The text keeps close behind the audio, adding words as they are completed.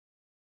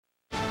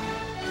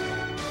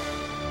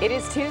It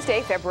is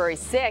Tuesday, February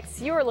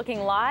 6th. You are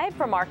looking live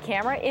from our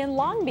camera in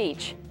Long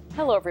Beach.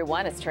 Hello,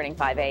 everyone. It's turning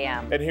 5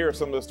 a.m. And here are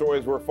some of the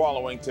stories we're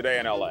following today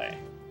in L.A.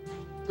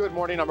 Good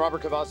morning. I'm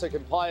Robert Kovacic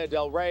in Playa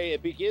del Rey.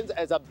 It begins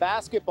as a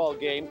basketball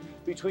game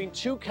between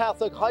two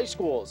Catholic high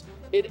schools.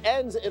 It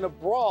ends in a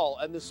brawl,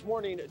 and this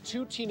morning,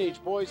 two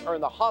teenage boys are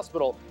in the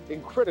hospital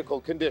in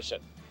critical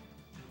condition.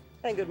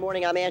 And good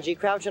morning, I'm Angie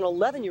Crouch. An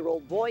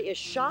 11-year-old boy is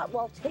shot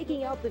while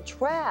taking out the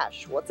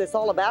trash. What's this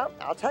all about?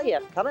 I'll tell you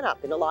coming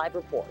up in a live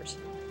report.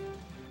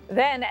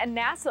 Then a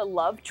NASA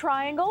love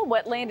triangle,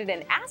 what landed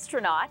an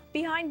astronaut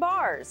behind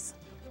bars.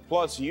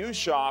 Plus, you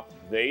shop,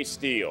 they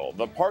steal.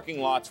 The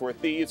parking lots where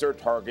thieves are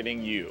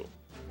targeting you.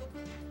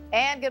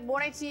 And good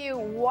morning to you.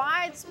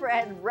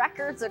 Widespread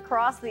records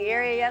across the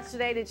area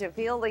yesterday. Did you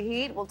feel the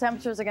heat? Well,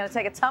 temperatures are going to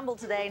take a tumble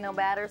today, no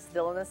matter.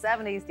 Still in the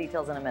 70s.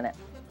 Details in a minute.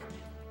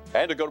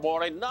 And a good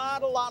morning.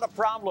 Not a lot of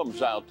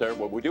problems out there,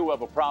 but we do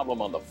have a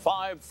problem on the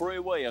 5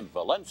 freeway in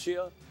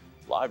Valencia.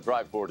 Live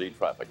Drive 4D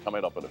traffic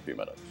coming up in a few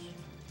minutes.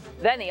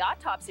 Then the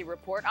autopsy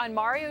report on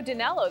Mario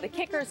Danello, the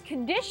kicker's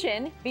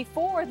condition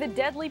before the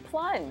deadly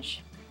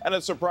plunge. And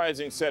a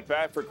surprising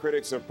setback for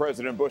critics of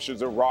President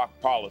Bush's Iraq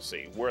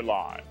policy. We're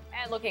live.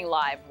 And looking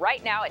live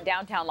right now at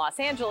downtown Los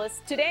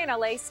Angeles, Today in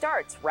LA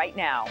starts right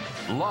now.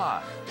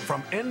 Live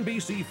from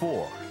NBC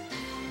 4.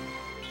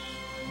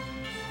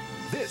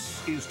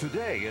 This is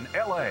Today in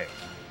LA.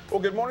 Well,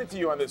 good morning to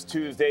you on this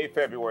Tuesday,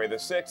 February the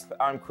 6th.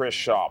 I'm Chris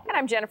Shaw. And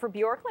I'm Jennifer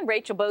Bjorklund.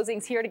 Rachel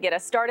Bozing's here to get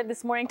us started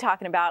this morning,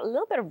 talking about a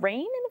little bit of rain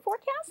in the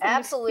forecast.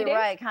 Absolutely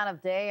right. Kind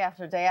of day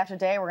after day after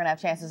day, we're going to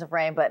have chances of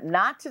rain, but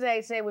not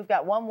today. Today, we've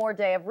got one more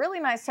day of really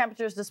nice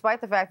temperatures,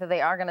 despite the fact that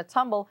they are going to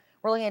tumble.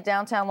 We're looking at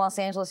downtown Los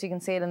Angeles. You can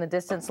see it in the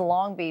distance.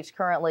 Long Beach,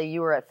 currently, you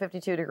were at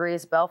 52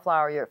 degrees.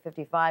 Bellflower, you're at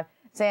 55.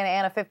 Santa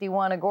Ana,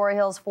 51. Agoura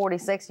Hills,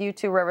 46.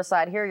 U2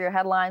 Riverside. Here are your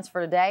headlines for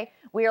today.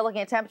 We are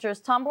looking at temperatures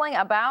tumbling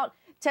about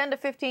 10 to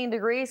 15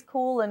 degrees,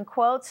 cool in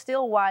quotes,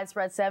 still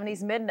widespread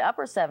 70s, mid and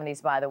upper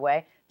 70s, by the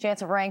way.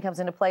 Chance of rain comes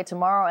into play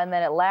tomorrow, and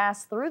then it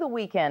lasts through the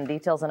weekend.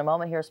 Details in a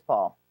moment. Here's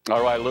Paul.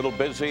 All right, a little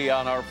busy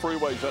on our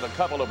freeways in a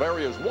couple of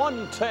areas.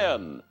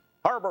 110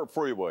 Harbor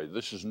Freeway.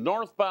 This is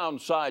northbound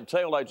side,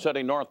 taillight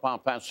setting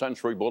northbound past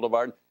Century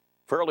Boulevard.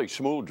 Fairly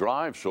smooth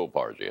drive so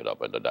far as you head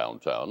up into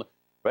downtown.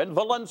 In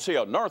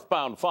Valencia,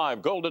 northbound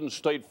 5 Golden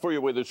State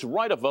Freeway. This is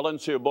right at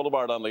Valencia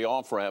Boulevard on the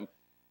off-ramp.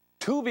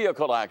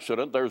 Two-vehicle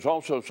accident. There's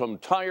also some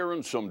tire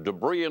and some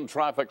debris in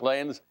traffic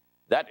lanes.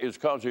 That is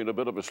causing a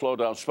bit of a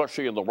slowdown,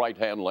 especially in the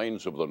right-hand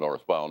lanes of the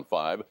northbound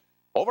 5.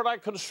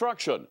 Overnight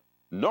construction.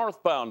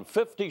 Northbound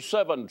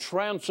 57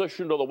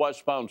 transition to the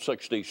westbound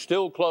 60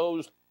 still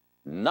closed.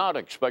 Not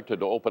expected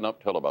to open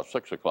up till about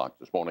 6 o'clock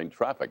this morning.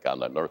 Traffic on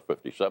that North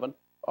 57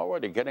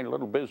 already getting a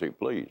little busy.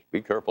 Please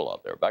be careful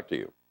out there. Back to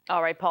you.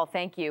 All right, Paul,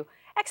 thank you.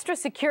 Extra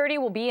security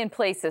will be in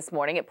place this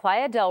morning at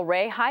Playa del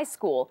Rey High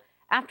School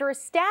after a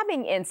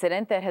stabbing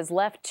incident that has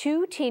left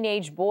two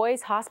teenage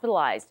boys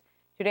hospitalized.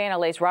 Today in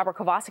LA's Robert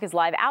Kovacic is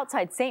live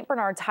outside St.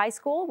 Bernard's High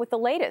School with the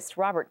latest.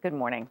 Robert, good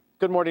morning.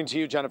 Good morning to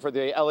you, Jennifer.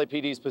 The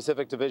LAPD's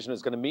Pacific Division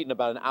is going to meet in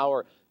about an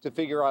hour to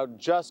figure out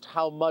just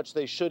how much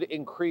they should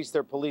increase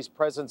their police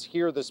presence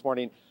here this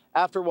morning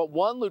after what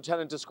one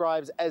lieutenant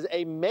describes as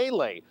a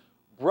melee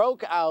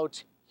broke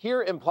out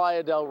here in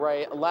Playa del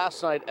Rey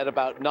last night at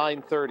about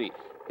 9:30.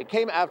 It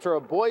came after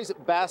a boys'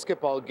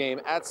 basketball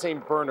game at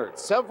St.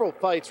 Bernard's. Several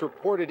fights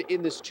reported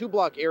in this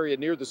two-block area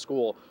near the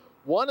school.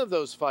 One of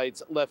those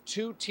fights left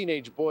two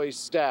teenage boys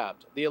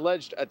stabbed. The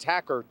alleged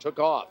attacker took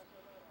off.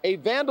 A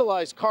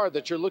vandalized car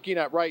that you're looking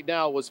at right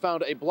now was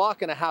found a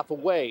block and a half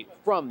away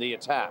from the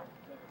attack.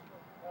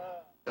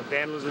 The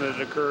vandalism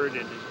that occurred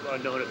and is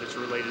unknown if it's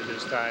related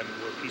this time.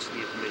 We're piecing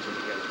the information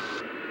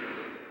together.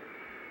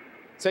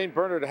 St.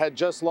 Bernard had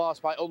just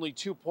lost by only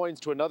 2 points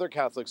to another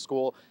Catholic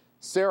school,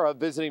 Sarah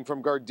visiting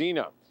from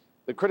Gardena.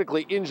 The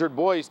critically injured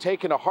boys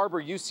taken to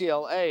Harbor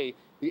UCLA.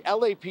 The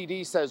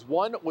LAPD says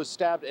one was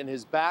stabbed in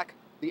his back,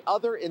 the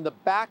other in the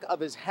back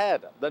of his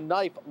head. The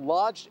knife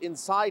lodged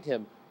inside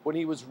him when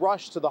he was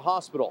rushed to the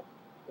hospital.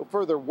 No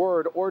further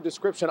word or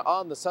description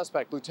on the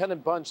suspect.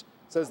 Lieutenant Bunch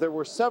says there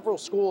were several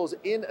schools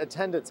in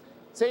attendance.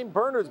 St.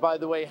 Bernard's, by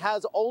the way,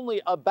 has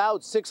only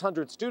about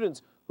 600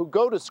 students who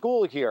go to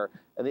school here.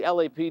 And the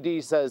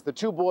LAPD says the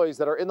two boys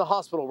that are in the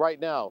hospital right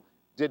now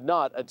did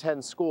not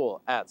attend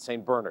school at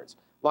St. Bernard's.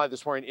 Live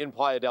this morning in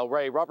Playa del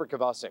Rey, Robert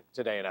Kovacic,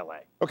 Today in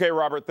LA. Okay,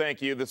 Robert,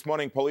 thank you. This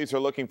morning, police are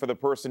looking for the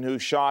person who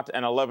shot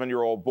an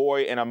 11-year-old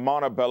boy in a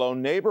Montebello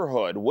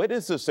neighborhood.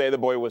 Witnesses say the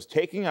boy was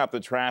taking out the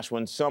trash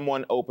when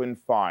someone opened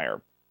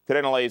fire. Today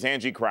in LA's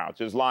Angie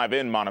Crouch is live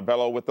in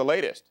Montebello with the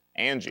latest.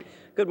 Angie.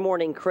 Good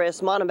morning,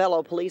 Chris.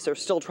 Montebello police are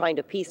still trying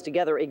to piece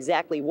together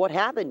exactly what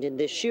happened in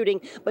this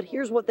shooting, but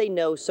here's what they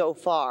know so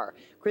far.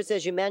 Chris,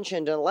 as you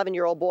mentioned, an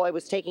 11-year-old boy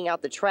was taking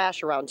out the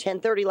trash around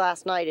 10:30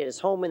 last night at his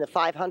home in the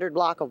 500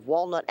 block of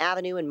Walnut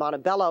Avenue in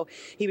Montebello.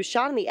 He was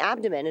shot in the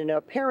abdomen in an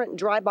apparent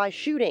drive-by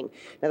shooting.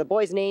 Now, the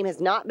boy's name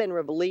has not been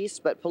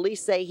released, but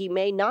police say he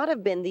may not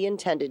have been the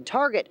intended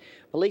target.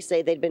 Police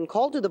say they'd been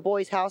called to the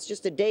boy's house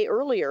just a day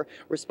earlier,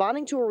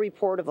 responding to a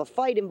report of a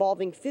fight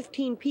involving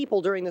 15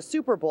 people during the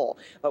Super Bowl peaceful.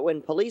 But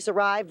when police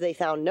arrived, they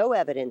found no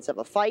evidence of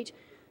a fight.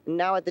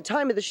 Now, at the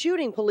time of the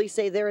shooting, police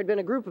say there had been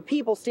a group of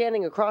people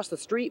standing across the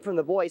street from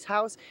the boy's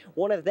house.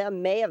 One of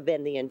them may have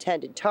been the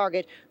intended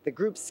target. The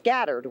group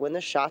scattered when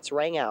the shots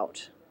rang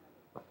out.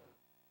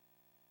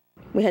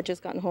 We had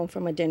just gotten home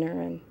from a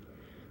dinner, and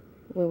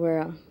we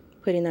were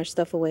putting our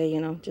stuff away,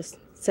 just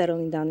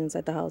settling down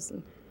inside the house.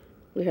 And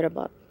we heard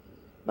about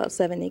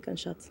 7, 8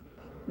 gunshots.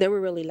 They were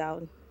really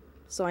loud,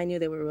 so I knew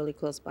they were really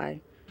close by.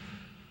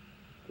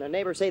 Now,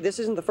 neighbors say this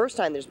isn't the first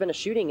time there's been a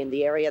shooting in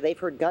the area. They've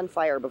heard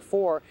gunfire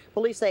before.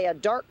 Police say a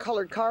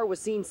dark-colored car was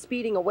seen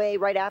speeding away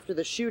right after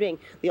the shooting.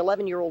 The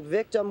 11-year-old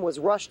victim was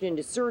rushed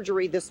into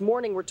surgery. This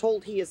morning, we're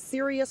told he is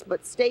serious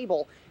but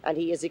stable, and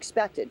he is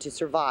expected to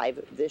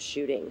survive this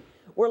shooting.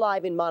 We're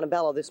live in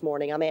Montebello this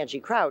morning. I'm Angie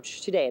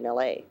Crouch, Today in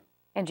L.A.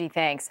 Angie,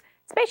 thanks.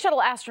 Space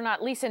Shuttle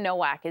astronaut Lisa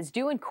Nowak is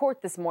due in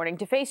court this morning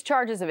to face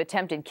charges of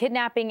attempted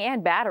kidnapping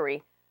and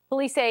battery.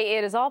 Police say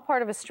it is all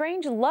part of a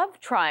strange love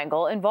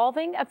triangle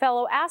involving a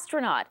fellow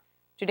astronaut.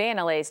 Today in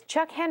LA's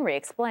Chuck Henry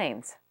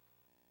explains.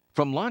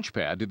 From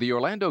Launchpad to the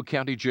Orlando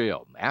County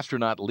Jail,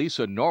 astronaut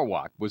Lisa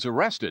Nowak was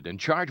arrested and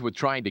charged with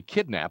trying to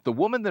kidnap the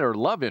woman that her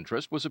love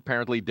interest was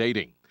apparently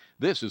dating.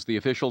 This is the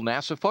official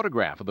NASA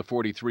photograph of the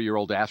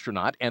 43-year-old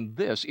astronaut, and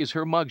this is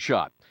her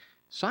mugshot.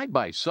 Side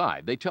by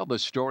side, they tell the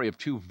story of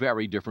two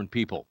very different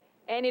people.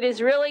 And it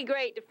is really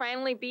great to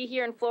finally be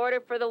here in Florida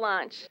for the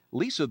launch.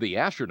 Lisa, the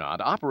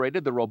astronaut,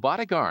 operated the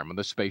robotic arm of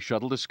the Space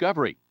Shuttle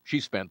Discovery. She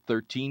spent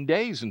 13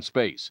 days in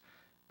space.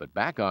 But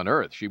back on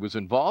Earth, she was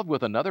involved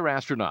with another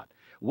astronaut,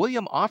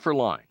 William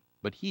Offerline,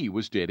 but he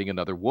was dating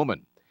another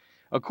woman.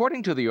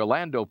 According to the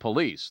Orlando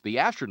police, the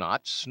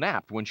astronaut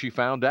snapped when she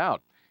found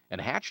out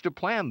and hatched a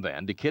plan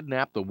then to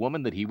kidnap the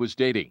woman that he was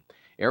dating,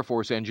 Air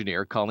Force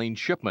engineer Colleen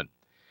Shipman.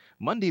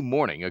 Monday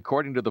morning,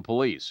 according to the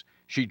police,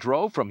 she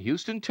drove from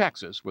Houston,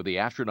 Texas, where the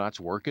astronauts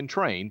work and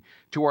train,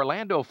 to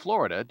Orlando,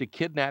 Florida, to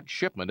kidnap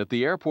Shipman at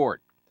the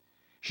airport.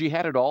 She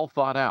had it all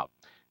thought out,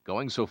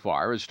 going so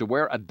far as to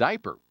wear a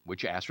diaper,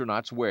 which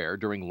astronauts wear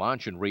during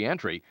launch and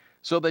re-entry,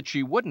 so that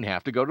she wouldn't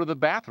have to go to the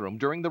bathroom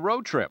during the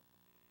road trip.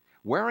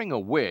 Wearing a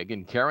wig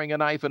and carrying a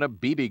knife and a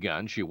BB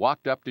gun, she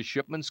walked up to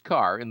Shipman's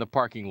car in the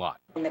parking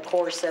lot. In the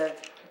course of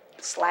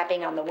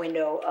slapping on the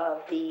window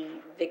of the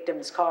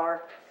victim's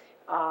car,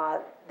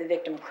 the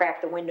victim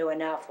cracked the window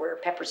enough where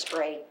pepper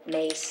spray,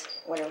 mace,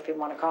 whatever you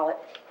want to call it,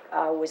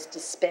 was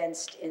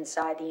dispensed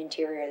inside the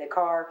interior of the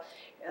car.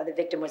 The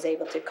victim was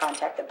able to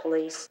contact the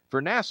police.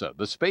 For NASA,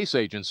 the space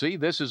agency,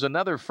 this is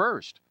another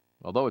first,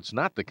 although it's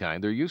not the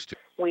kind they're used to.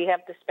 We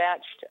have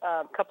dispatched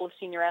a couple of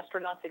senior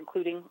astronauts,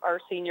 including our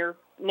senior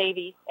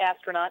Navy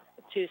astronaut,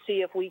 to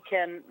see if we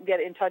can get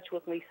in touch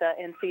with Lisa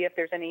and see if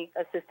there's any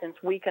assistance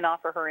we can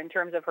offer her in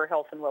terms of her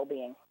health and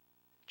well-being.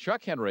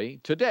 Chuck Henry,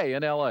 Today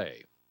in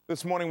L.A.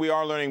 This morning, we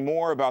are learning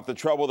more about the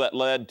trouble that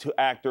led to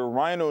actor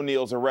Ryan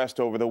O'Neal's arrest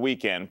over the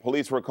weekend.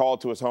 Police were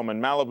called to his home in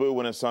Malibu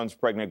when his son's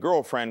pregnant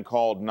girlfriend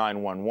called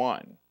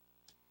 911.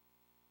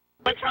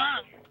 What's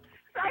wrong?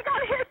 I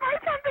got hit by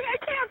something.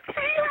 I can't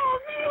see.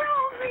 Help me,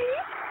 help me.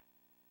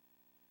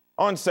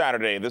 On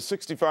Saturday, the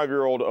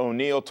 65-year-old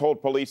O'Neal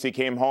told police he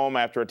came home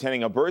after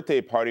attending a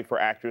birthday party for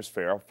actress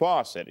Farrah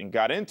Fawcett and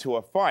got into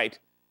a fight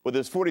with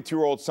his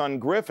 42-year-old son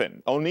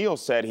Griffin. O'Neal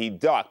said he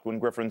ducked when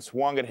Griffin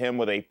swung at him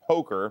with a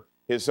poker.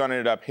 His son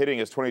ended up hitting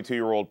his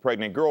 22-year-old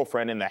pregnant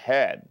girlfriend in the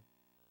head.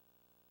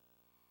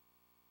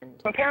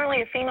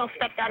 Apparently, a female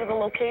stepped out of the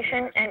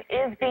location and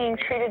is being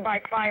treated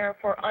by fire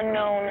for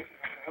unknown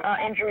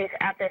injuries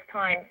at this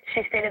time.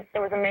 She stated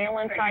there was a male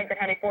inside that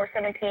had a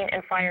 .417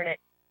 and fired it.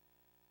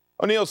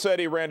 O'Neal said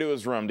he ran to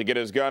his room to get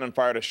his gun and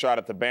fired a shot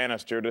at the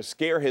banister to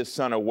scare his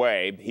son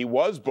away. He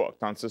was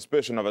booked on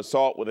suspicion of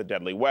assault with a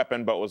deadly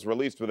weapon, but was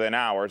released within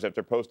hours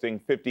after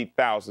posting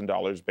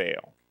 $50,000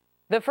 bail.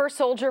 The first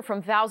soldier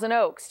from Thousand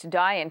Oaks to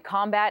die in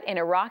combat in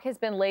Iraq has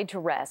been laid to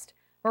rest.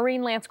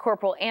 Marine Lance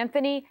Corporal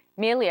Anthony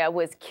Melia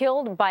was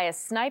killed by a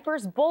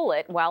sniper's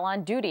bullet while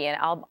on duty in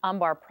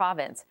Anbar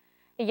province.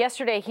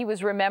 Yesterday, he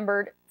was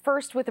remembered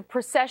first with a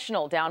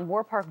processional down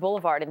Moore Park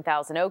Boulevard in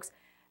Thousand Oaks,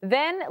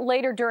 then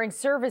later during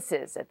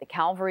services at the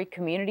Calvary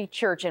Community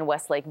Church in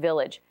Westlake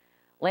Village.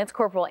 Lance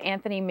Corporal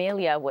Anthony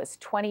Melia was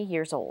 20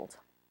 years old.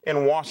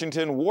 In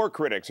Washington, war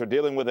critics are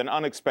dealing with an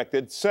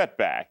unexpected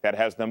setback that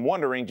has them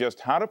wondering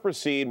just how to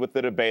proceed with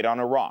the debate on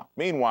Iraq.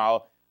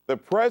 Meanwhile, the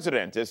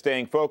president is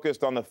staying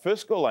focused on the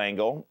fiscal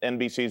angle.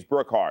 NBC's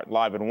Brooke Hart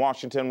live in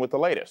Washington with the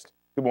latest.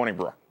 Good morning,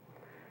 Brooke.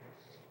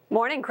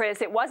 Morning,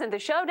 Chris. It wasn't the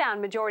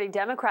showdown majority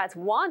Democrats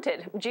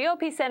wanted.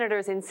 GOP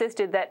senators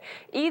insisted that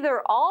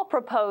either all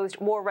proposed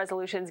war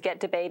resolutions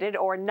get debated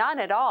or none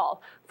at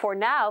all, for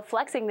now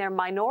flexing their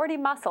minority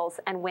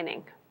muscles and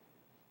winning.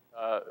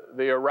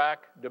 The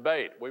Iraq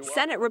debate.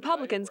 Senate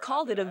Republicans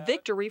called it a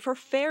victory for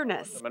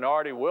fairness. The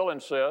minority will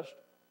insist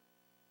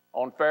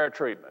on fair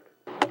treatment.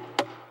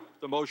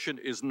 The motion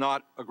is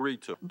not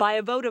agreed to. By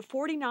a vote of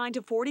 49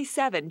 to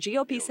 47,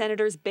 GOP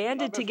senators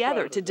banded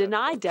together to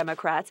deny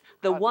Democrats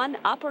the one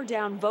up or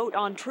down vote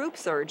on troop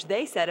surge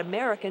they said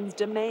Americans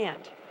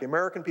demand. The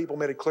American people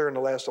made it clear in the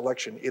last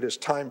election, it is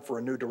time for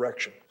a new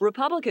direction.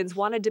 Republicans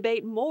want to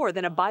debate more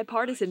than a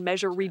bipartisan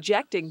measure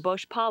rejecting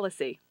Bush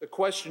policy. The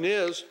question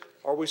is,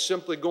 are we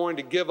simply going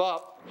to give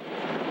up?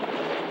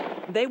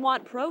 They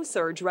want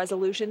pro-surge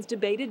resolutions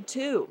debated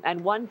too,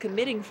 and one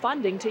committing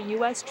funding to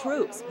U.S.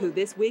 troops, who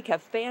this week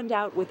have fanned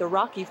out with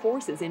Iraqi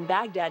forces in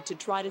Baghdad to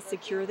try to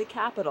secure the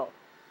capital.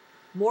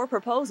 More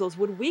proposals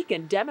would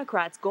weaken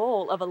Democrats'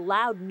 goal of a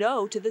loud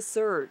no to the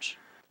surge.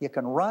 You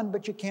can run,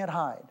 but you can't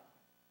hide.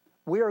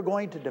 We are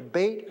going to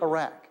debate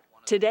Iraq.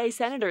 Today,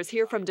 senators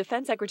hear from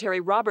Defense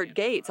Secretary Robert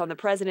Gates on the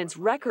president's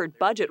record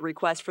budget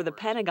request for the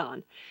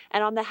Pentagon.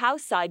 And on the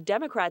House side,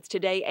 Democrats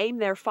today aim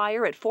their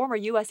fire at former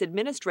U.S.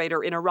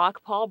 Administrator in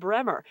Iraq, Paul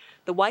Bremer.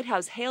 The White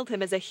House hailed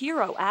him as a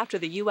hero after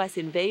the U.S.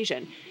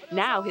 invasion.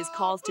 Now his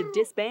calls to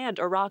disband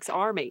Iraq's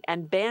army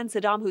and ban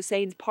Saddam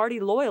Hussein's party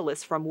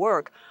loyalists from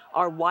work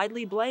are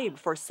widely blamed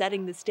for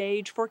setting the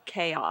stage for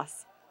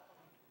chaos.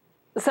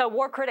 So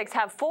war critics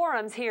have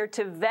forums here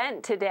to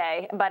vent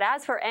today. But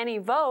as for any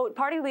vote,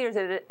 party leaders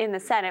in the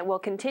Senate will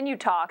continue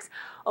talks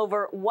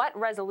over what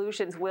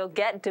resolutions will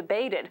get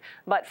debated.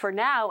 But for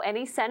now,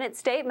 any Senate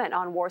statement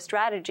on war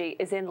strategy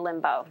is in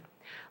limbo.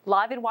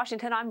 Live in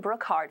Washington, I'm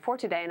Brooke Hart for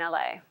Today in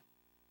LA.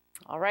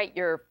 All right,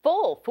 your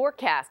full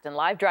forecast and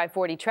live Drive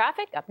 40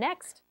 traffic up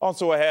next.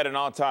 Also ahead, an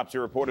autopsy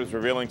report is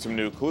revealing some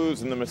new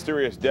clues in the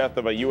mysterious death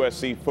of a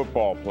USC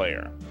football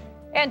player.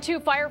 And 2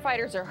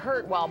 firefighters are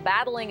hurt while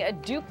battling a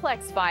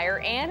duplex fire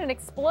and an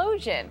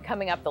explosion.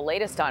 Coming up, the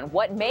latest on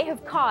what may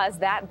have caused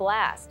that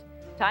blast.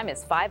 Time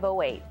is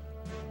 5:08.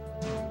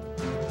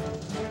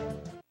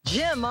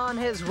 Jim on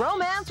his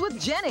romance with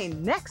Jenny.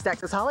 Next,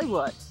 Access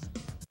Hollywood.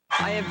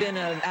 I have been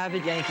an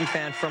avid Yankee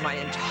fan for my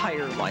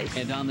entire life.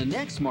 And on the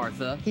next,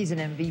 Martha, He's an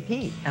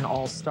MVP, an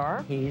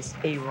all-star. He's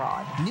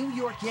A-Rod. New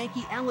York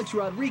Yankee Alex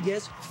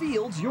Rodriguez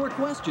fields your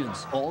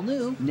questions. All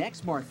new,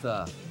 next,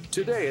 Martha.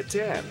 Today at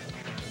 10.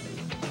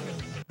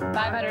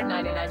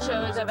 599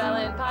 shows of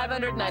Ellen,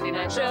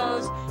 599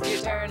 shows. You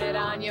turn it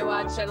on, you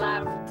watch and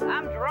laugh.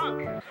 I'm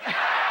drunk.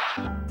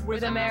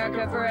 With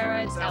America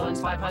Ferrera, it's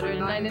Ellen's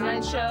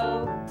 599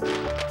 show.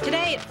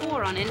 Today at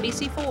 4 on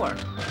NBC 4.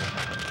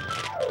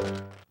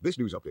 This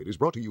news update is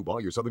brought to you by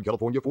your Southern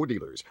California Ford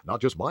dealers. Not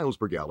just miles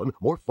per gallon,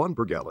 more fun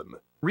per gallon.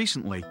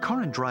 Recently,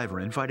 Car and Driver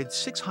invited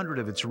 600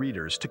 of its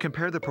readers to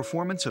compare the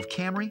performance of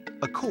Camry,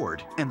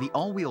 Accord, and the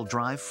all-wheel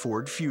drive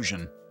Ford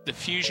Fusion. The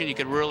Fusion, you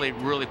could really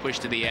push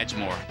to the edge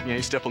more. Yeah,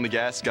 you step on the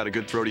gas, got a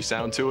good throaty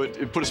sound to it.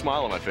 It put a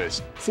smile on my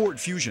face. Ford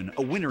Fusion,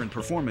 a winner in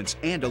performance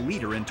and a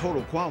leader in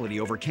total quality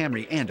over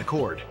Camry and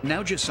Accord.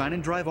 Now just sign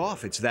and drive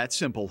off. It's that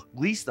simple.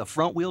 Lease the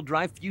front-wheel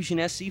drive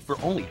Fusion SC for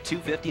only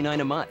 $259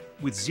 a month.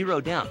 With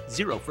 0 down,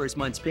 0 first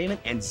month's payment,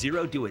 and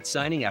 0 do-it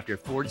signing after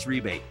Ford's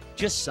rebate.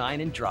 Just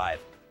sign and drive.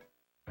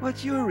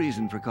 What's your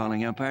reason for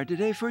calling Empire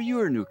today for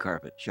your new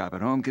carpet? Shop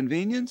at home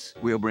convenience?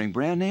 We'll bring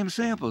brand name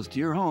samples to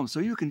your home so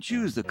you can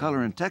choose the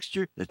color and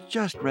texture that's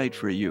just right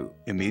for you.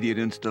 Immediate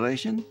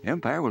installation?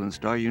 Empire will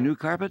install your new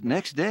carpet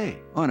next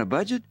day. On a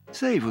budget?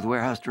 Save with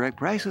warehouse direct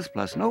prices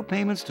plus no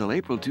payments till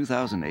April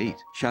 2008.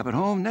 Shop at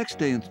home, next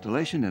day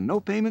installation, and no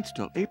payments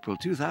till April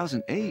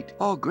 2008.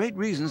 All great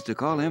reasons to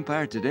call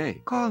Empire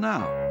today. Call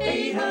now.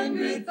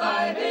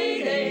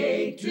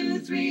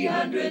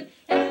 800-588-2300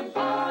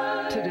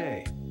 Empire.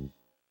 Today.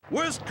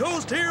 West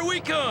Coast, here we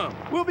come!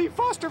 We'll be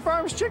Foster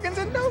Farms chickens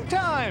in no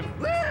time!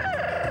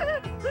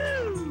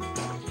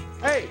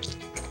 Hey!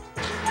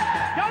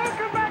 Y'all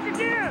come back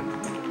again!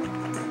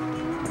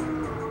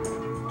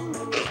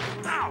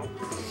 Ow!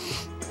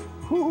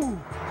 Whew.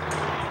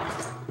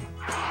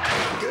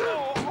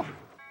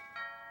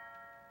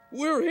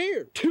 We're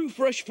here! 2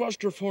 fresh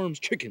Foster Farms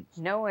chickens.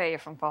 No way you're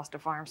from Foster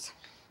Farms.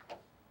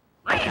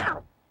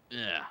 Yeah.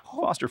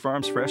 Foster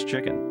Farms fresh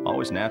chicken.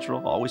 Always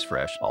natural, always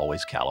fresh,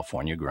 always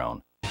California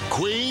grown.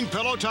 Queen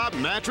Pillow Top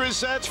mattress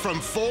sets from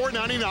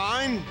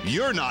 $4.99?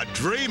 You're not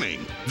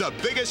dreaming. The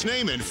biggest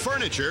name in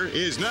furniture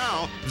is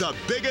now the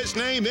biggest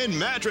name in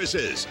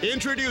mattresses.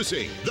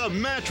 Introducing the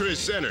Mattress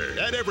Center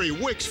at every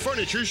Wix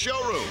Furniture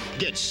showroom.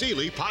 Get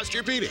Sealy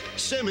Posturepedic,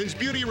 Simmons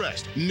Beauty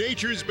Rest,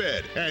 Nature's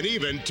Bed, and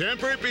even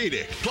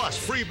Tempur-Pedic. Plus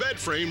free bed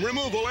frame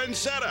removal and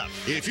setup.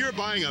 If you're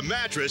buying a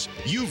mattress,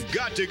 you've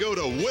got to go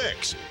to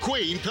Wix.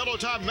 Queen Pillow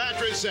Top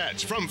mattress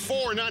sets from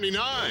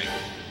 $4.99.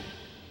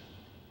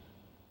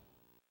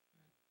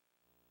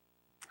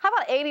 How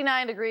about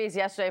 89 degrees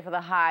yesterday for the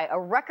high? A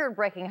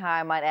record-breaking high,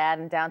 I might add,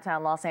 in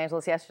downtown Los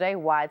Angeles yesterday.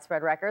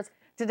 Widespread records.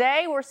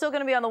 Today, we're still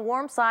going to be on the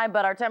warm side,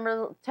 but our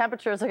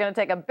temperatures are going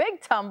to take a big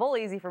tumble.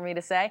 Easy for me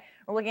to say.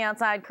 We're looking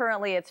outside.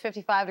 Currently, it's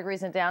 55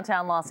 degrees in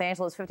downtown Los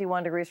Angeles,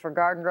 51 degrees for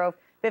Garden Grove,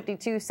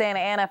 52 Santa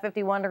Ana,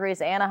 51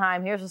 degrees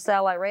Anaheim. Here's the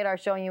satellite radar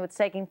showing you what's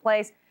taking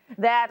place.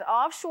 That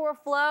offshore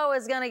flow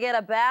is going to get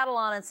a battle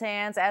on its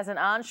hands as an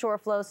onshore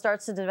flow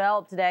starts to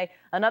develop today.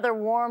 Another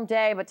warm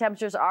day, but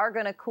temperatures are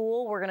going to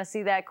cool. We're going to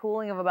see that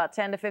cooling of about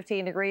 10 to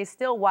 15 degrees,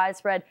 still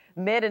widespread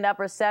mid and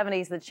upper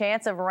 70s. The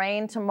chance of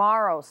rain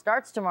tomorrow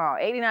starts tomorrow.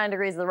 89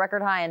 degrees, the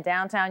record high in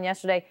downtown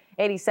yesterday.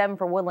 87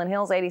 for Woodland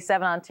Hills,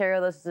 87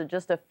 Ontario. Those are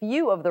just a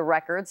few of the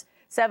records.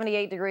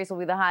 78 degrees will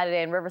be the high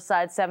today in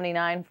Riverside,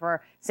 79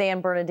 for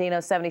San Bernardino,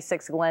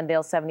 76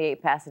 Glendale,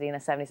 78 Pasadena,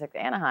 76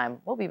 Anaheim.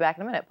 We'll be back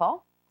in a minute.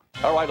 Paul?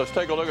 All right, let's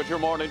take a look at your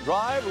morning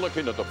drive.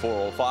 Looking at the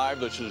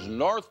 405. This is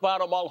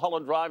northbound of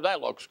Mulholland Drive.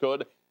 That looks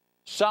good.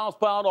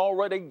 Southbound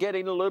already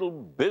getting a little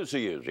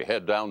busy as you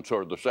head down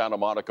toward the Santa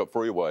Monica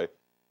Freeway.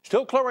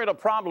 Still clearing a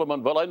problem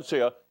in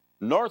Valencia.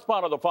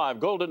 Northbound of the 5,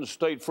 Golden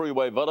State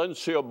Freeway,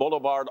 Valencia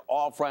Boulevard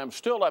off-ramp.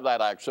 Still have that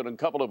accident. A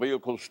couple of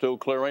vehicles still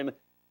clearing.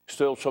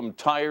 Still some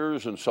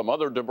tires and some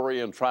other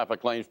debris in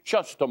traffic lanes.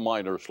 Just a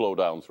minor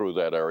slowdown through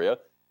that area.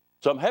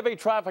 Some heavy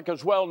traffic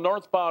as well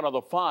northbound of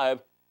the 5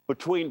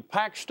 between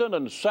Paxton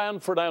and San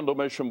Fernando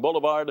Mission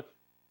Boulevard.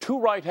 2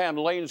 right-hand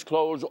lanes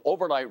closed.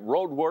 Overnight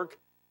road work.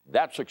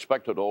 That's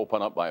expected to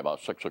open up by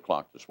about 6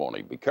 o'clock this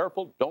morning. Be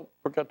careful. Don't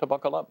forget to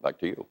buckle up. Back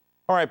to you.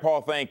 All right,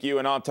 Paul, thank you.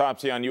 An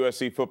autopsy on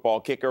USC football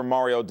kicker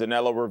Mario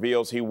Danello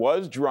reveals he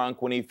was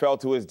drunk when he fell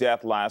to his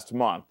death last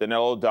month.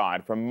 Danello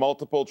died from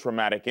multiple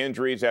traumatic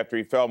injuries after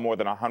he fell more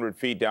than 100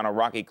 feet down a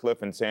rocky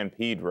cliff in San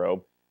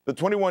Pedro. The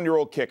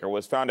 21-year-old kicker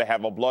was found to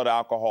have a blood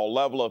alcohol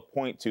level of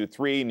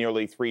 0.23,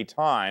 nearly 3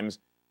 times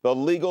the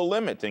legal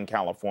limit in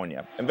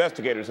California.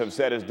 Investigators have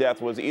said his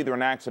death was either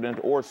an accident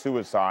or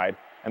suicide,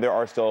 and there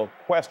are still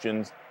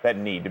questions that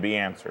need to be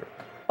answered.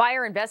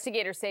 Fire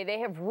investigators say they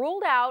have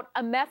ruled out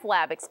a meth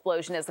lab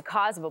explosion as the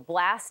cause of a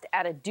blast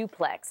at a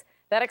duplex.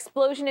 That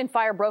explosion and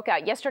fire broke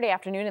out yesterday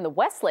afternoon in the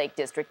Westlake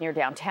district near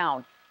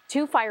downtown.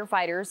 2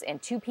 firefighters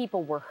and 2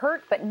 people were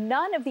hurt, but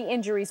none of the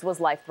injuries was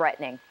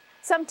life-threatening.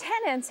 Some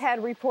tenants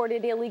had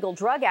reported illegal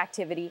drug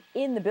activity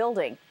in the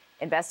building.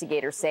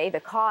 Investigators say the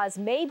cause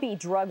may be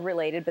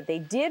drug-related, but they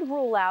did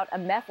rule out a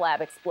meth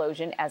lab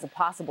explosion as a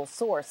possible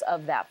source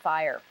of that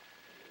fire.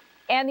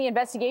 And the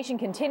investigation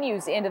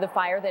continues into the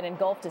fire that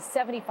engulfed a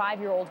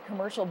 75-year-old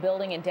commercial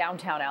building in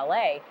downtown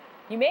L.A.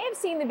 You may have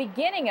seen the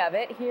beginning of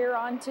it here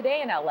on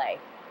Today in L.A.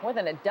 More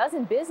than a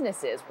dozen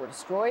businesses were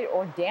destroyed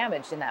or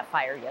damaged in that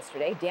fire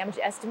yesterday. Damage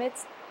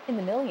estimates in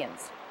the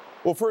millions.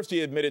 Well, first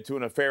he admitted to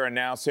an affair, and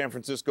now San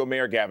Francisco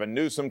Mayor Gavin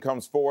Newsom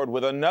comes forward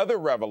with another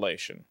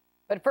revelation.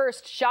 But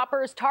first,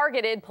 shoppers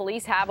targeted.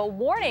 Police have a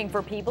warning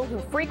for people who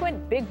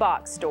frequent big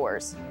box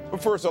stores.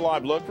 But first, a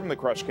live look from the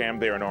Crush Cam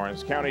there in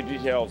Orange County.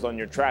 Details on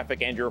your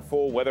traffic and your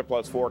full Weather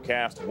Plus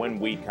forecast when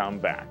we come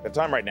back. The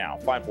time right now,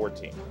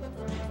 5:14.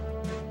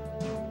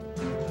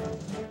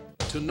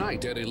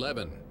 Tonight at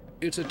 11,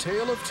 it's a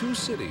tale of 2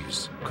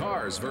 cities,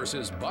 cars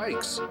versus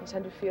bikes. You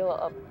tend to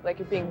feel like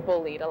you're being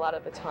bullied a lot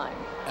of the time.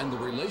 And the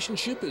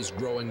relationship is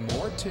growing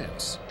more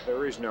tense.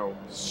 There is no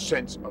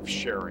sense of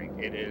sharing.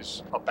 It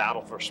is a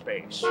battle for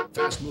space.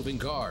 Fast-moving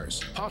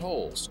cars,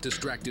 potholes,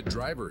 distracted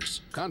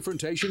drivers.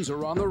 Confrontations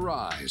are on the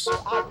rise.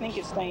 I think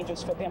it's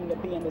dangerous for them to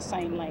be in the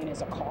same lane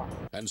as a car.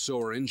 And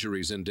so are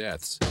injuries and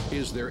deaths.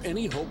 Is there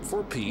any hope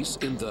for peace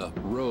in the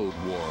road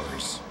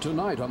wars?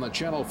 Tonight on the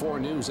Channel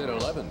 4 News at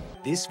 11.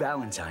 This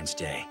Valentine's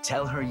Day,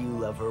 tell her you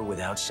love her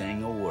without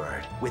saying a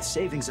word. With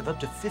savings of up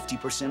to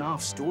 50%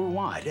 off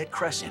store-wide at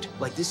Crescent.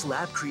 Like this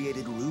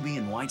lab-created ruby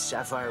and white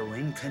sapphire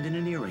ring, pendant,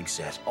 and earring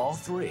set. All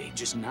 3,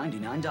 just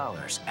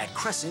 $99 at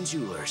Crescent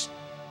Jewelers.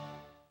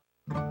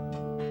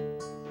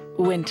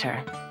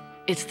 Winter.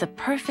 It's the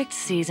perfect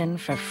season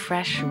for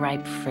fresh,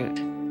 ripe fruit.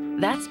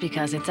 That's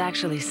because it's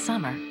actually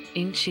summer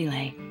in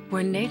Chile,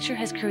 where nature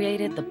has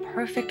created the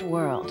perfect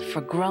world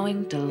for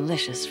growing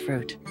delicious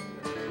fruit.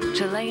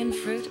 Chilean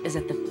fruit is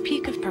at the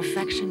peak of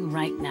perfection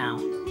right now.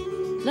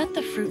 Let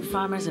the fruit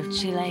farmers of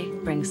Chile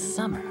bring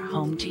summer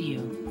home to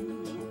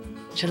you.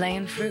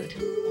 Chilean fruit.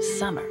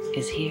 Summer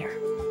is here.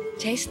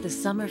 Taste the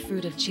summer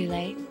fruit of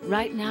Chile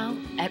right now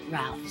at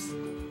Ralph's.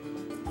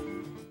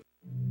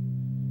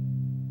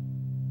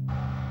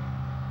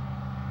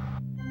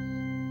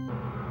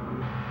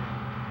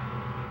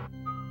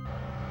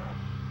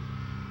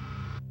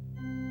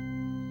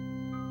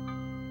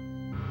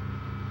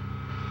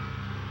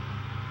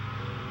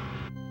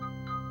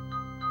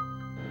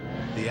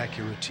 The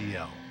Acura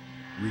TL,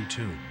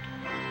 retuned.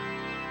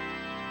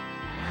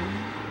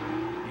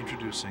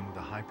 Introducing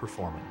the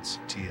high-performance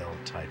TL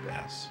Type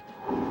S.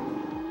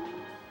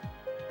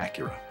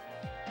 Acura.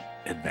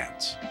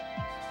 Advance.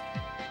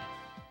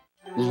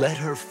 Let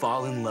her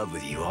fall in love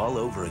with you all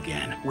over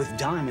again with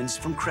diamonds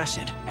from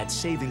Crescent at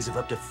savings of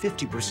up to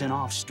 50%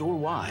 off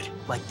store-wide.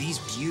 Like these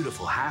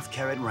beautiful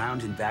half-carat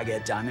round and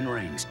baguette diamond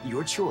rings.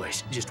 Your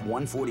choice, just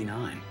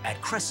 $149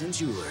 at Crescent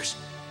Jewelers.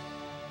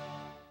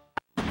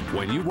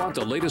 When you want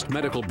the latest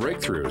medical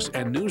breakthroughs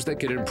and news that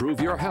can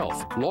improve your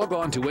health, log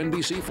on to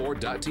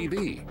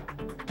NBC4.tv.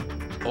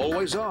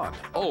 Always on,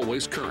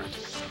 always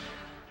current.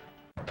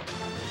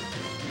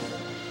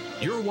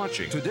 You're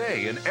watching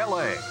Today in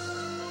L.A.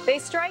 They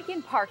strike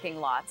in parking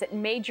lots at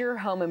major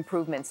home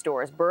improvement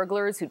stores,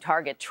 burglars who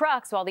target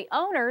trucks while the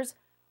owners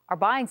are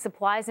buying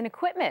supplies and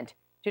equipment.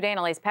 Today,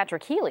 NLA's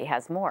Patrick Healy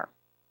has more.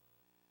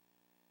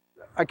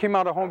 I came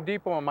out of Home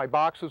Depot and my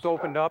box was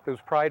opened up. It was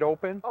pried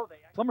open.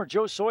 Plumber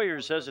Joe Sawyer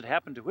says it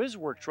happened to his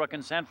work truck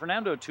in San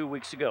Fernando 2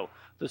 weeks ago.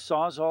 The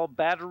Sawzall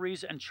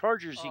batteries and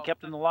chargers he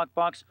kept in the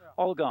lockbox,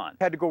 all gone.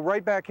 Had to go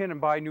right back in and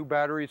buy new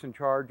batteries and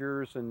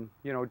chargers, and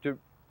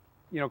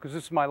because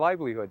this is my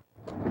livelihood.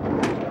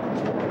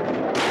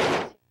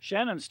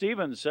 Shannon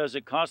Stevens says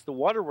it cost the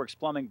waterworks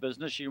plumbing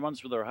business she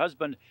runs with her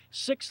husband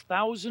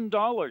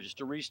 $6,000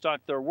 to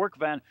restock their work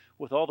van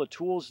with all the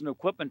tools and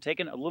equipment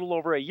taken a little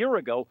over a year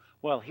ago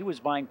while he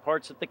was buying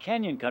parts at the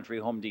Canyon Country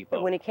Home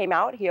Depot. When he came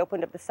out, he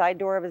opened up the side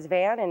door of his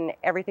van and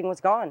everything was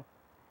gone.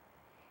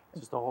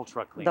 Just the whole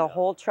truck cleaned The out.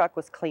 whole truck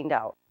was cleaned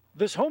out.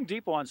 This Home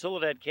Depot on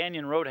Soledad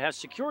Canyon Road has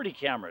security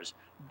cameras,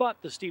 but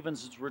the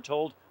Stevenses were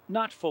told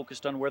not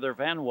focused on where their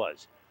van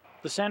was.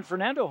 The San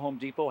Fernando Home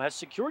Depot has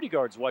security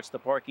guards watch the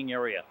parking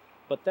area,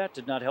 but that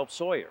did not help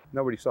Sawyer.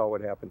 Nobody saw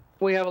what happened.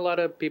 We have a lot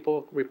of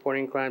people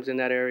reporting crimes in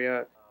that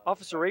area.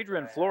 Officer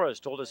Adrian Flores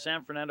told us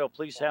San Fernando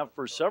police have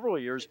for several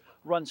years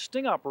run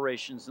sting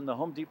operations in the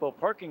Home Depot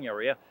parking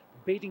area,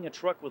 baiting a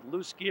truck with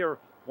loose gear,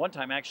 one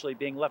time actually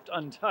being left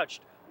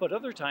untouched, but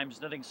other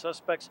times netting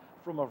suspects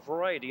from a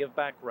variety of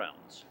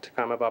backgrounds. It's a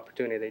crime of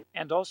opportunity.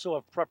 And also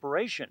of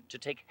preparation to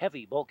take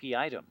heavy, bulky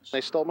items.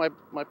 They stole my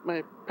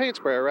paint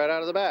sprayer right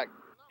out of the back.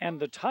 And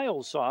the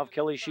tile saw of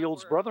Kelly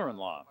Shields'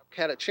 brother-in-law.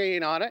 Had a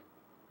chain on it.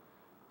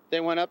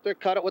 They went up there,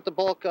 cut it with the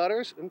bolt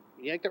cutters, and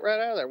yanked it right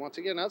out of there. Once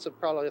again, that's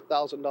probably a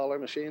 $1,000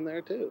 machine there,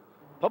 too.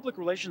 Public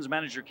Relations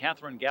Manager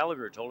Catherine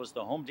Gallagher told us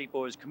the Home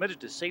Depot is committed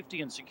to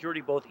safety and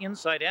security both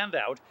inside and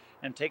out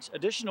and takes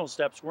additional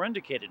steps where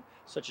indicated,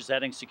 such as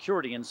adding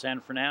security in San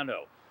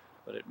Fernando.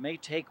 But it may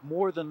take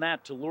more than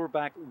that to lure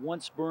back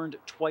once burned,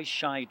 twice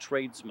shy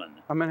tradesmen.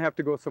 I'm going to have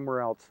to go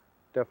somewhere else,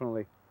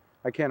 definitely.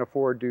 I can't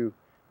afford to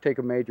take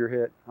a major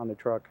hit on the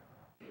truck.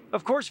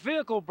 Of course,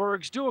 vehicle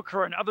burgs do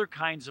occur in other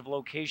kinds of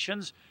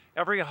locations.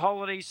 Every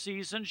holiday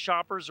season,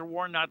 shoppers are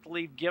warned not to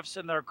leave gifts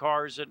in their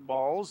cars at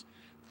malls.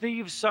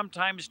 Thieves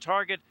sometimes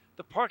target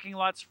the parking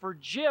lots for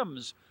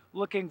gyms,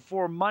 looking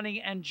for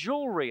money and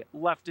jewelry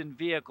left in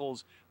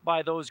vehicles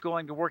by those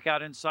going to work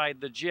out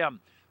inside the gym.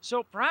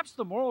 So perhaps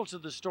the moral to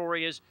the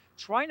story is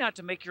try not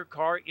to make your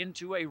car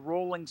into a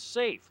rolling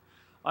safe.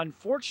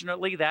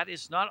 Unfortunately, that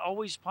is not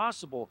always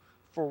possible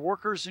for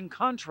workers and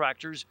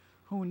contractors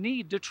who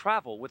need to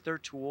travel with their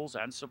tools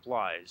and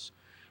supplies.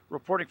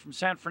 Reporting from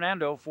San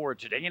Fernando for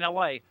Today in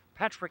LA,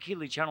 Patrick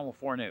Healy, Channel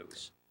 4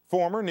 News.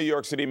 Former New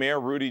York City Mayor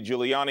Rudy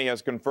Giuliani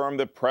has confirmed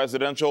the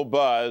presidential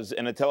buzz.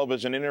 In a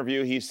television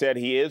interview, he said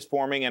he is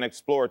forming an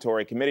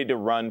exploratory committee to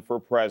run for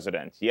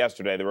president.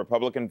 Yesterday, the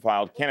Republican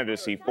filed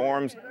candidacy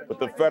forms with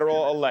the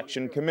Federal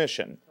Election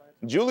Commission.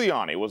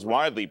 Giuliani was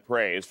widely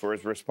praised for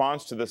his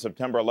response to the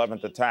September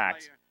 11th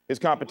attacks. His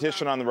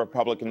competition on the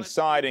Republican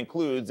side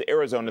includes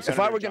Arizona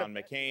Senator John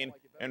McCain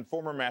and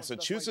former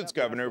Massachusetts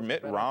Governor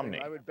Mitt Romney.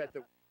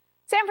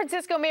 San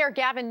Francisco Mayor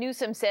Gavin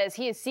Newsom says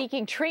he is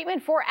seeking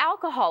treatment for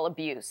alcohol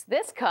abuse.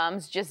 This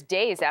comes just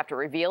days after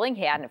revealing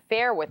he had an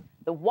affair with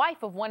the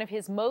wife of one of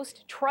his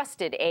most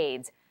trusted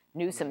aides.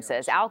 Newsom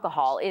says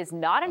alcohol is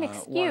not an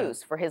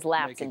excuse for his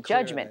lapse in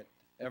judgment.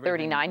 The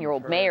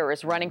 39-year-old mayor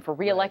is running for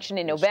re-election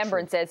in November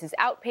and says his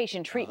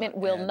outpatient treatment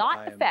will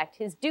not affect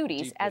his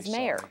duties as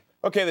mayor.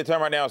 Okay, the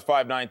time right now is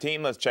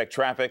 5:19. Let's check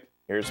traffic.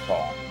 Here's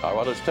Paul. All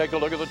right, let's take a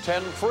look at the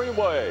 10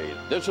 freeway.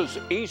 This is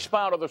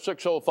eastbound of the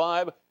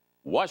 605,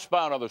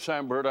 westbound of the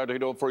San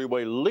Bernardino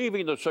Freeway,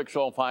 leaving the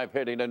 605,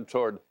 heading in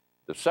toward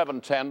the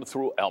 710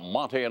 through El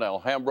Monte and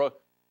Alhambra.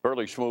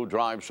 Fairly smooth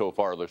drive so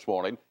far this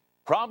morning.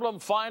 Problem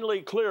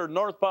finally cleared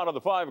northbound of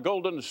the 5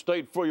 Golden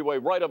State Freeway,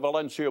 right of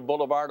Valencia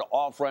Boulevard.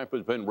 Off-ramp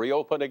has been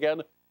reopened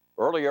again.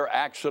 Earlier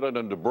accident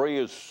and debris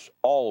has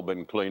all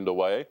been cleaned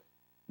away.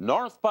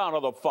 Northbound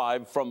of the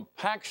 5 from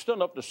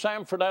Paxton up to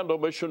San Fernando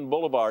Mission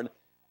Boulevard.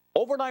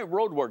 Overnight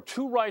road work,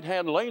 2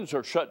 right-hand lanes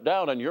are shut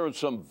down, and you're in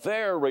some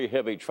very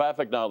heavy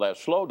traffic now. That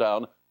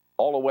slowdown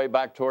all the way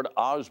back toward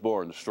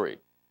Osborne Street.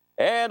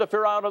 And if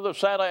you're out of the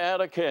Santa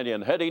Ana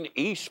Canyon, heading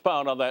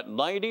eastbound on that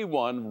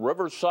 91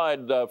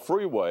 Riverside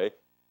Freeway,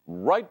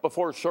 right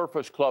before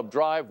Surface Club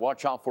Drive,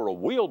 watch out for a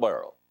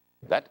wheelbarrow.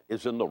 That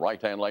is in the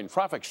right-hand lane.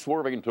 Traffic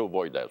swerving to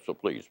avoid that, so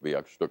please be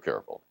extra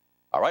careful.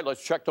 All right,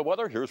 let's check the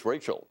weather. Here's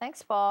Rachel.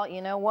 Thanks, Paul.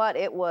 You know what?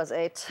 It was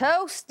a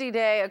toasty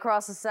day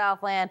across the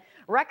Southland.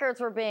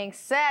 Records were being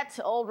set,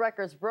 old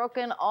records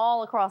broken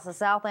all across the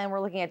Southland.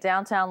 We're looking at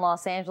downtown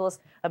Los Angeles.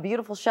 A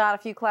beautiful shot, a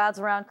few clouds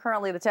around.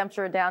 Currently, the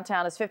temperature in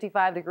downtown is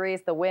 55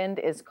 degrees. The wind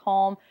is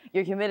calm.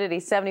 Your humidity,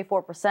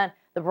 74%.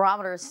 The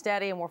barometer is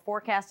steady, and we're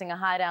forecasting a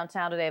high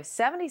downtown today of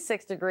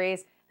 76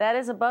 degrees. That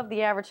is above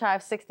the average high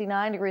of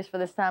 69 degrees for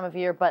this time of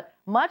year, but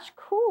much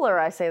cooler,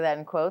 I say that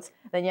in quotes,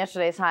 than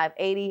yesterday's high of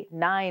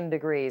 89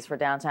 degrees for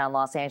downtown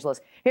Los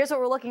Angeles. Here's what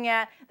we're looking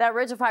at. That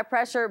ridge of high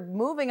pressure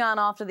moving on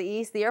off to the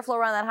east. The airflow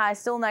around that high is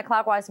still in that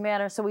clockwise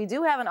manner, so we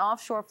do have an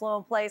offshore flow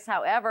in place.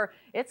 However,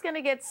 it's going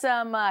to get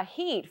some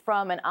heat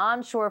from an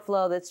onshore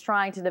flow that's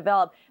trying to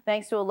develop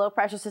thanks to a low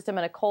pressure system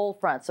and a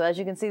cold front. So as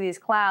you can see, these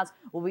clouds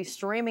will be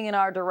streaming in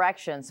our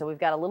direction. So we've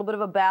got a little bit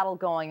of a battle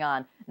going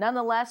on.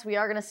 Nonetheless, we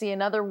are going to see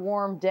another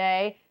warm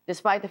day,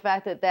 despite the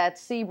fact that that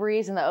sea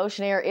breeze in the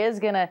ocean air is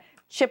going to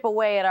chip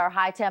away at our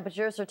high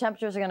temperatures. So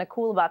temperatures are going to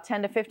cool about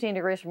 10 to 15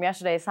 degrees from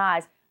yesterday's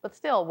highs, but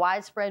still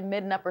widespread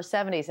mid and upper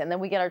 70s. And then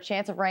we get our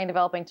chance of rain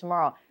developing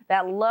tomorrow.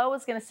 That low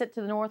is going to sit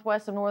to the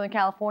northwest of Northern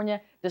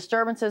California.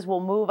 Disturbances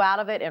will move out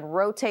of it and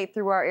rotate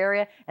through our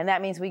area, and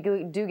that means we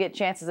do get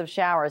chances of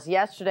showers.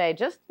 Yesterday,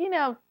 just,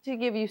 to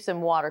give you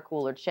some water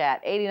cooler chat,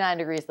 89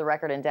 degrees the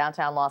record in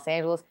downtown Los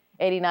Angeles,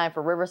 89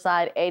 for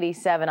Riverside,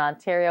 87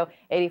 Ontario,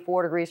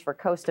 84 degrees for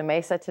Costa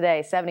Mesa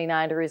today,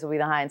 79 degrees will be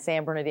the high in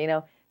San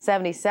Bernardino,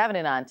 77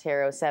 in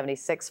Ontario,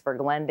 76 for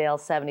Glendale,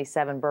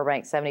 77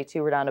 Burbank,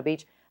 72 Redondo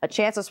Beach. A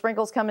chance of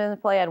sprinkles coming into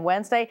play on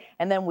Wednesday,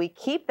 and then we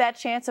keep that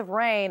chance of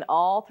rain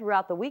all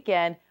throughout the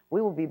weekend.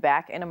 We will be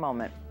back in a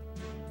moment.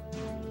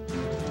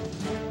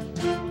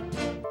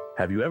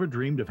 Have you ever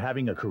dreamed of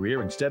having a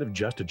career instead of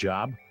just a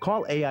job?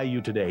 Call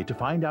AIU today to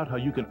find out how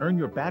you can earn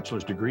your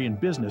bachelor's degree in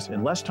business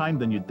in less time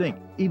than you'd think.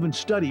 Even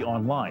study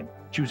online.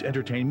 Choose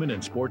entertainment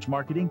and sports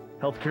marketing,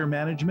 healthcare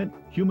management,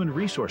 human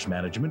resource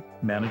management,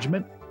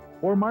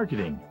 or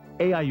marketing.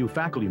 AIU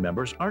faculty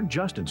members aren't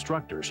just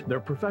instructors, they're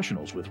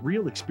professionals with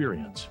real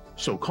experience.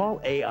 So call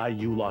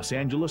AIU Los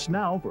Angeles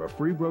now for a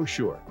free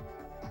brochure.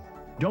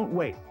 Don't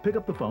wait. Pick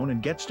up the phone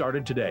and get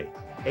started today.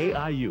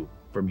 AIU,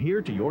 from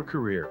here to your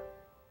career.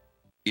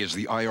 Is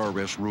the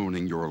IRS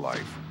ruining your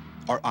life?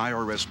 Are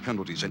IRS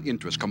penalties and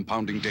interest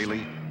compounding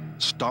daily?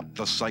 Stop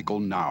the cycle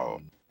now.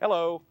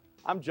 Hello,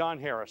 I'm John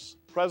Harris,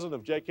 president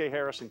of J.K.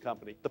 Harris &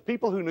 Company. The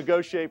people who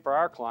negotiate for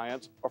our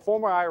clients are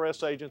former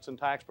IRS agents and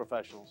tax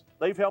professionals.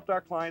 They've helped our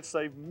clients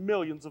save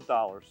millions of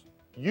dollars.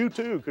 You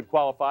too could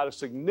qualify to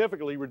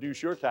significantly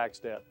reduce your tax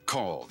debt.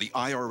 Call the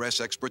IRS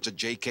experts at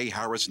J.K.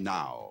 Harris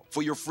now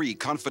for your free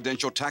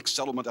confidential tax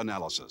settlement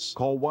analysis.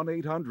 Call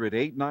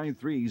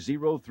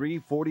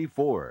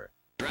 1-800-893-0344.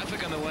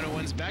 Traffic on the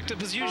 101's backed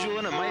up as usual,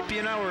 and it might be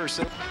an hour or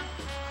so.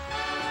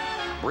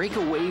 Break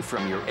away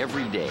from your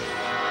everyday.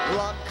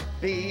 Luck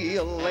be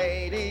a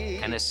lady.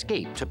 And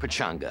escape to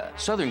Pechanga,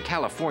 Southern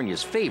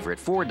California's favorite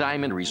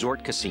four-diamond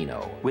resort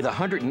casino. With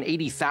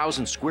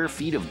 180,000 square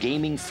feet of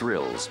gaming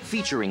thrills,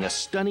 featuring a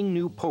stunning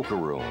new poker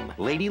room.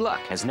 Lady Luck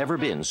has never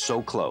been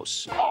so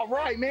close. All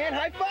right, man,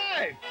 high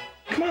five.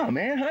 Come on,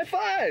 man, high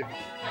five.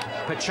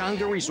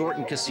 Pechanga Resort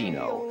and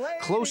Casino,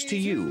 close to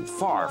you,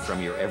 far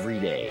from your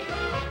everyday.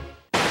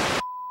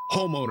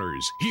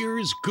 Homeowners,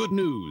 here's good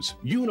news.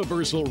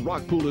 Universal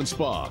Rock Pool and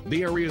Spa,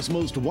 the area's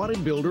most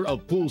wanted builder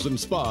of pools and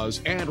spas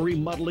and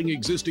remodeling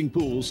existing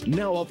pools,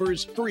 now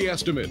offers free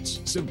estimates.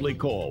 Simply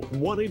call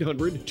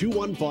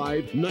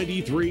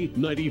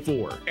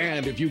 1-800-215-9394.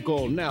 And if you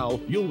call now,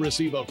 you'll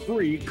receive a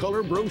free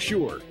color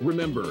brochure.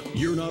 Remember,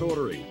 you're not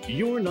ordering,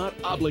 you're not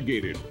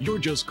obligated. You're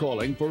just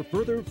calling for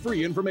further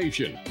free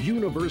information.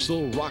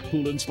 Universal Rock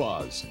Pool and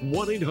Spas,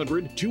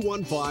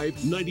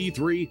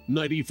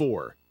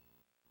 1-800-215-9394.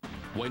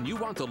 When you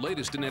want the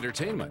latest in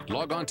entertainment,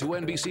 log on to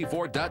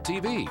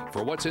NBC4.tv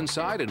for what's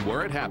inside and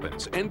where it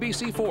happens.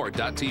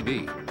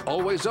 NBC4.tv.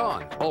 Always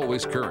on,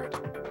 always current.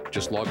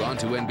 Just log on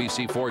to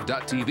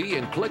NBC4.tv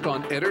and click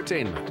on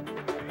Entertainment.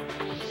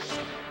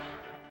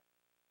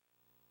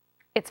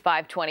 It's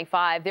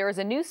 5:25. There is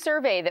a new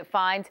survey that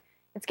finds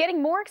it's getting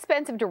more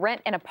expensive to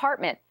rent an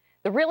apartment.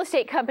 The real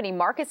estate company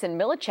Marcus &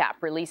 Millichap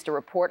released a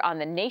report on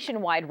the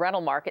nationwide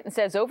rental market and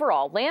says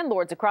overall,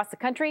 landlords across the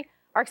country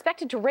are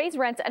expected to raise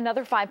rents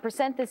another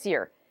 5% this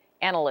year.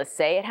 Analysts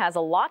say it has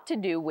a lot to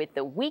do with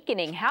the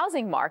weakening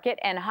housing market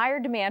and higher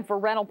demand for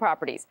rental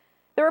properties.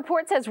 The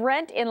report says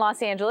rent in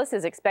Los Angeles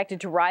is expected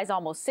to rise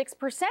almost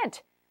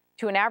 6%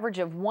 to an average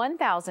of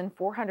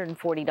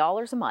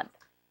 $1,440 a month.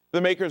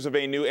 The makers of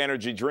a new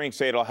energy drink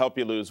say it'll help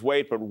you lose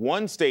weight, but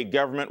one state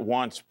government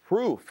wants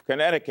proof.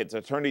 Connecticut's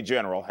Attorney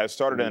General has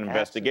started an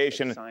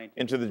investigation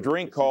into the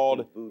drink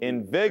called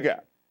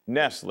Inviga.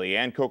 Nestle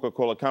and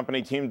Coca-Cola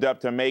Company teamed up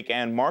to make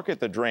and market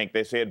the drink.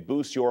 They say it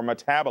boosts your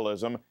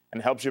metabolism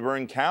and helps you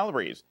burn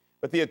calories.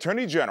 But the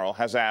Attorney General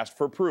has asked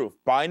for proof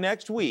by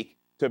next week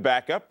to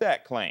back up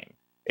that claim.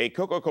 A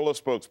Coca-Cola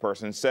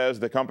spokesperson says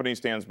the company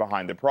stands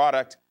behind the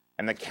product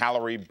and the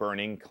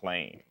calorie-burning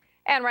claim.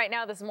 And right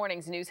now, this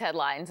morning's news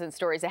headlines and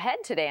stories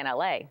ahead today in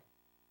L.A.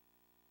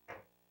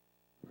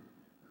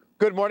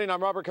 Good morning,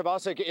 I'm Robert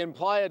Kovacic in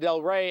Playa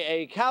del Rey.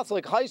 A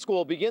Catholic high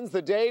school begins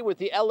the day with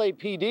the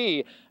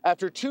LAPD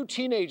after two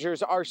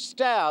teenagers are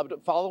stabbed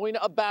following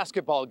a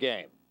basketball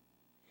game.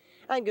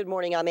 And good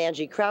morning, I'm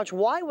Angie Crouch.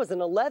 Why was an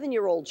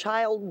 11-year-old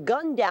child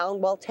gunned down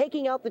while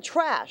taking out the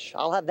trash?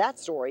 I'll have that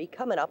story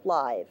coming up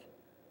live.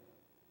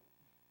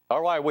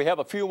 All right, we have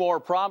a few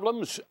more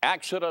problems.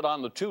 Accident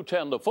on the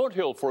 210, the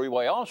Foothill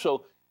Freeway.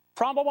 Also,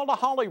 problem on the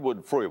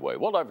Hollywood Freeway.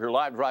 We'll have your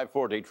live Drive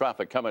 4D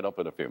traffic coming up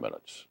in a few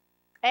minutes.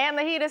 And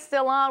the heat is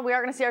still on. We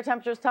are going to see our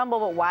temperatures tumble,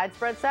 but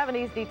widespread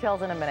 70s.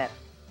 Details in a minute.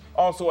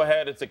 Also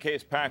ahead, it's a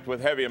case packed with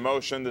heavy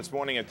emotion. This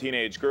morning, a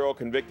teenage girl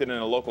convicted in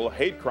a local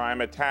hate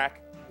crime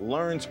attack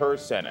learns her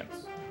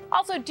sentence.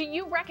 Also, do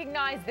you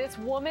recognize this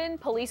woman?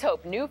 Police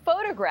hope new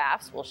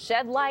photographs will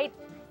shed light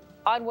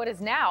on what is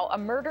now a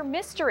murder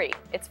mystery.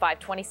 It's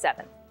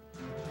 5:27.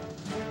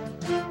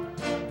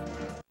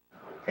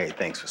 Hey,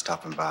 thanks for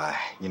stopping by.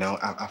 You know,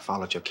 I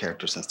followed your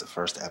character since the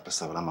first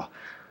episode. I'm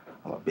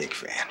a big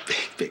fan,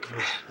 big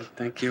fan.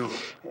 Thank you.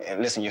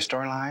 And listen, your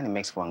storyline, it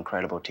makes for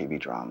incredible TV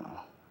drama.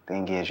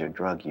 Thing is, your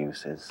drug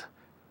use is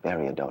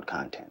very adult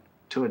content.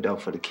 Too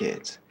adult for the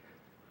kids.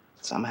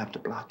 So I'm gonna have to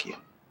block you.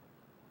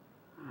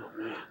 Oh,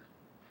 man.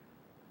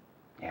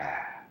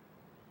 Yeah.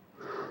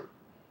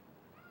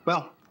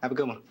 Well, have a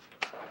good one.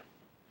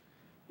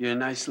 You're a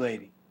nice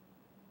lady.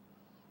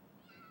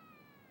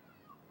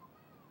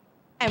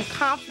 I'm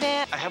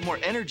confident. I have more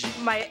energy.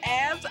 My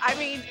abs, I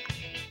mean,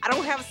 I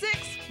don't have 6,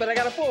 but I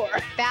got a 4.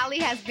 Bally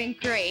has been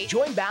great.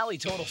 Join Bally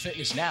Total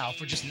Fitness now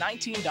for just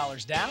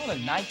 $19 down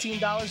and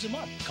 $19 a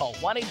month. Call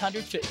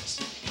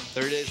 1-800-FITNESS.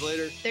 30 days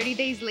later. 30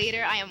 days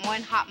later, I am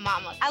one hot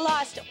mama. I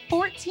lost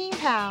 14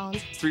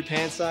 pounds. 3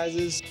 pant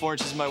sizes, 4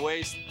 inches in my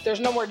waist.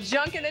 There's no more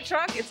junk in the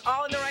trunk. It's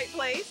all in the right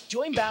place.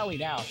 Join Bally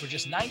now for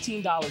just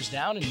 $19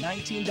 down and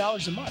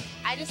 $19 a month.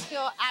 I just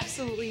feel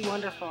absolutely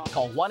wonderful.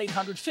 Call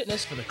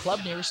 1-800-FITNESS for the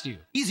club nearest you.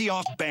 Easy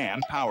Off Bam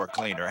Power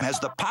Cleaner has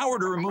the power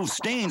to remove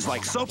stains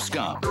like soap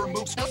scum. It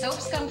removes soap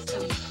scum.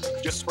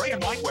 Just spray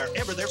and wipe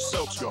wherever there's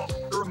soap scum.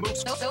 It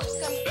removes soap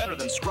scum. Better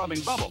than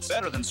scrubbing bubbles.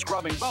 Better than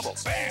scrubbing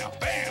bubbles. Bam,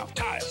 bam.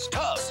 Tiles,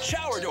 tubs,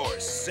 shower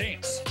doors,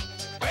 sinks.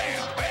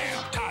 Bam,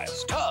 bam.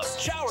 Tiles, tubs,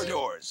 shower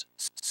doors,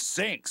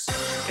 sinks.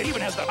 It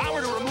even has the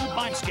power to remove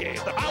mind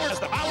scale. The power has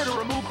the power to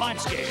remove mind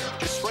scale.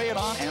 Just spray it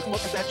on and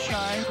look at that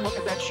shine. Look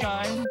at that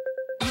shine.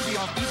 Easy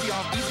off, easy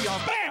off, easy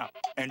off. Bam!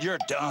 And you're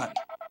done.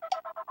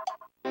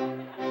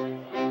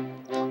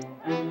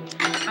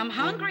 I'm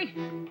hungry,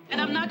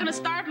 and I'm not gonna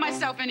starve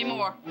myself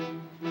anymore.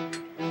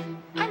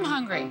 I'm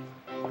hungry,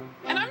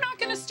 and I'm not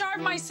gonna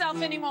starve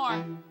myself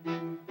anymore.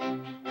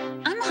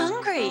 I'm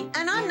hungry,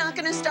 and I'm not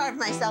gonna starve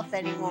myself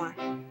anymore.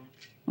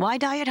 Why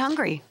diet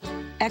hungry?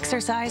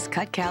 Exercise,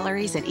 cut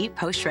calories, and eat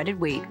post-shredded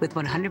wheat with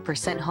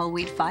 100% whole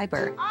wheat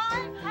fiber.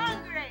 I'm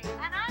hungry,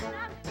 and I'm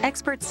not.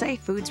 Experts say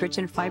foods rich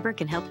in fiber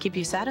can help keep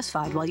you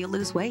satisfied while you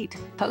lose weight.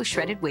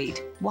 Post-shredded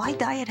wheat. Why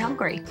diet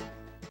hungry?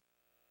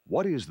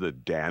 What is the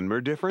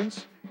Danmer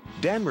difference?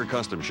 Danmer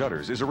Custom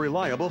Shutters is a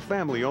reliable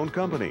family-owned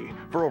company.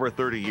 For over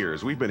 30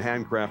 years, we've been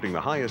handcrafting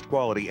the highest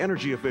quality,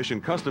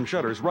 energy-efficient custom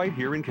shutters right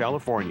here in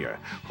California.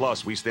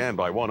 Plus, we stand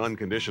by one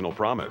unconditional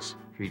promise.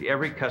 Treat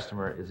every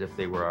customer as if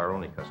they were our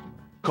only customer.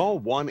 Call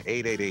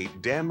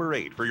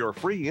 1-888-DANMER8 for your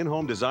free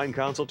in-home design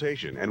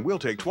consultation, and we'll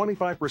take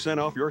 25%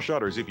 off your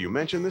shutters if you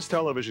mention this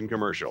television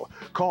commercial.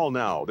 Call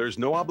now. There's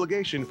no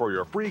obligation for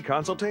your free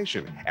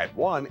consultation at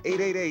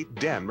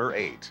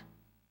 1-888-DANMER8.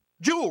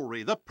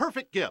 Jewelry, the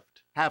perfect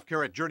gift.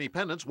 Half-carat Journey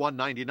pendants,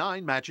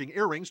 $199, matching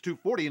earrings,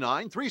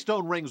 $249,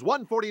 3-stone rings,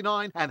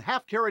 $149, and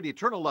half-carat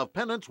Eternal Love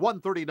pendants,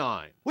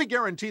 $139. We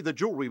guarantee the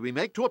jewelry we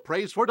make to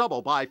appraise for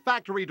double by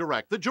Factory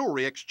Direct, the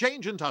Jewelry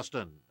Exchange in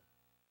Tustin.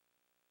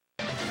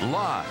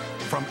 Live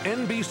from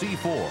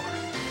NBC4.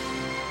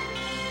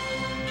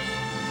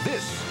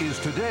 This is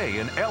Today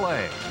in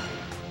L.A.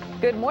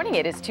 Good morning.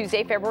 It is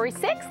Tuesday, February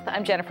 6th.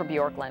 I'm Jennifer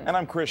Bjorklund. And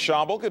I'm Chris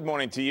Schaubel. Good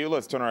morning to you.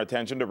 Let's turn our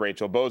attention to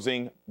Rachel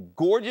Bozing.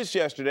 Gorgeous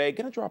yesterday.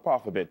 Going to drop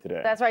off a bit today.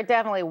 That's right.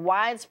 Definitely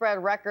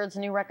widespread records.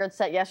 New records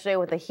set yesterday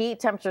with the heat.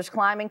 Temperatures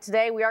climbing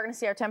today. We are going to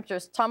see our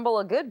temperatures tumble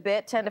a good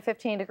bit, 10 to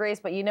 15 degrees.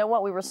 But you know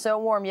what? We were so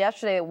warm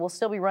yesterday, we'll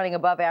still be running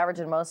above average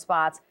in most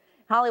spots.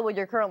 Hollywood,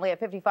 you're currently at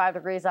 55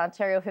 degrees.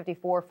 Ontario,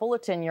 54.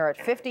 Fullerton, you're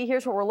at 50.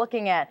 Here's what we're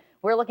looking at.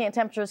 We're looking at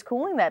temperatures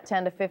cooling that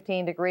 10 to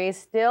 15 degrees.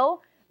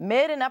 Still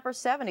mid and upper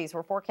 70s.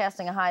 We're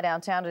forecasting a high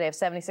downtown today of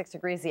 76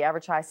 degrees, the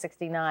average high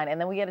 69. And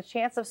then we get a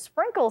chance of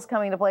sprinkles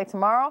coming to play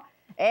tomorrow.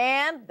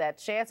 And that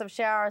chance of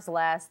showers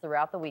lasts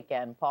throughout the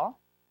weekend. Paul?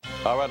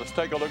 All right, let's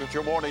take a look at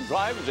your morning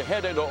drive as you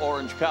head into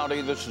Orange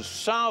County. This is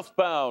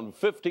southbound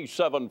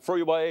 57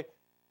 freeway,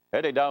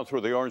 heading down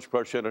through the Orange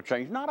Crush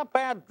interchange. Not a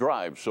bad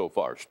drive so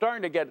far.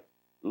 Starting to get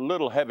a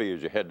little heavy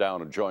as you head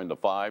down and join the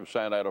 5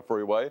 Santa Ana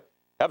freeway.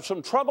 Have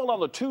some trouble on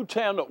the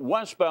 210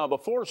 westbound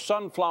before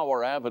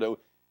Sunflower Avenue.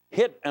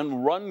 Hit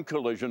and run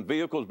collision.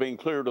 Vehicles being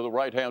cleared to the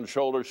right-hand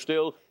shoulder.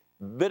 Still,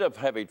 bit of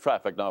heavy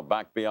traffic now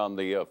back beyond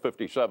the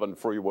 57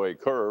 freeway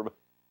curve.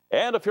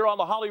 And if you're on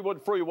the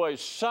Hollywood freeway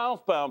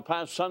southbound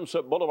past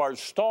Sunset Boulevard,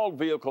 stalled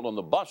vehicle in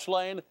the bus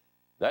lane,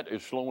 that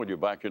is slowing you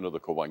back into the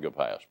Cahuenga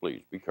Pass.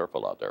 Please be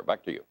careful out there.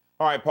 Back to you.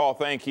 All right, Paul,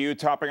 thank you.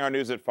 Topping our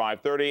news at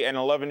 5:30, an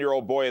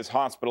 11-year-old boy is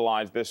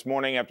hospitalized this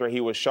morning after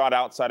he was shot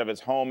outside of his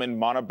home in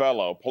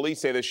Montebello.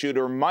 Police say the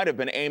shooter might have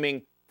been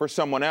aiming for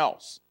someone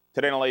else.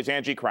 Today in LA's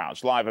Angie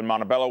Crouch, live in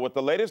Montebello with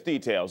the latest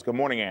details. Good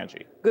morning,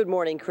 Angie. Good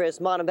morning, Chris.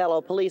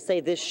 Montebello police say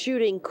this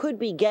shooting could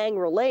be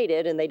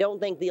gang-related, and they don't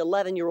think the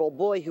 11-year-old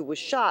boy who was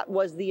shot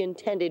was the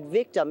intended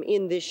victim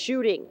in this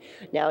shooting.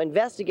 Now,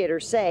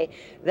 investigators say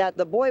that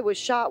the boy was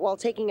shot while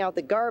taking out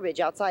the garbage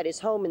outside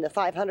his home in the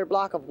 500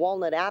 block of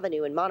Walnut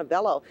Avenue in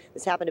Montebello.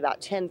 This happened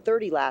about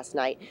 10:30 last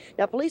night.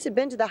 Now, police had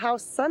been to the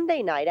house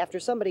Sunday night after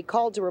somebody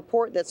called to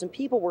report that some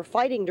people were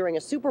fighting during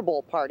a Super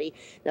Bowl party.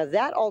 Now,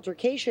 that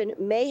altercation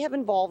may have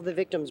involved the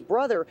victim's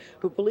brother,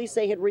 who police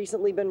say had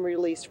recently been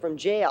released from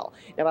jail.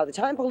 Now, by the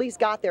time police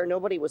got there,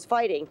 nobody was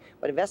fighting,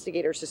 but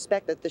investigators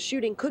suspect that the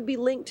shooting could be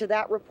linked to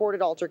that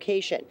reported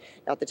altercation.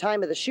 Now, at the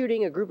time of the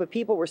shooting, a group of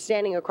people were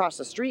standing across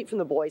the street from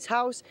the boy's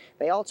house.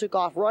 They all took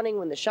off running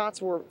when the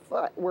shots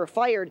were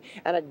fired,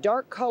 and a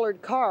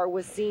dark-colored car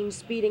was seen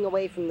speeding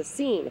away from the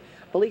scene.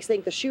 Police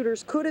think the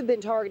shooters could have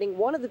been targeting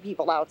one of the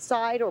people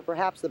outside, or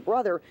perhaps the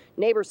brother.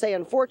 Neighbors say,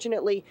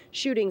 unfortunately,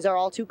 shootings are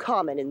all too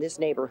common in this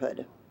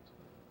neighborhood.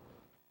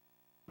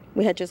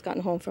 We had just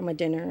gotten home from a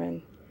dinner,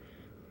 and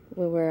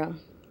we were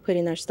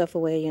putting our stuff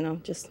away,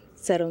 just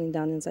settling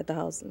down inside the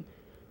house, and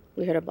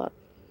we heard about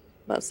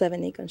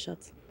 7, 8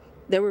 gunshots.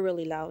 They were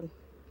really loud,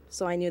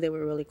 so I knew they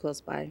were really close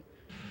by.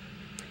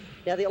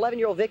 Now, the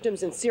 11-year-old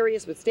victim's in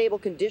serious but stable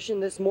condition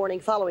this morning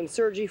following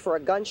surgery for a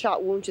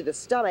gunshot wound to the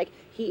stomach.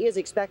 He is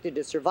expected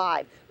to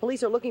survive.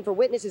 Police are looking for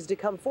witnesses to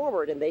come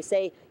forward, and they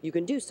say you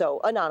can do so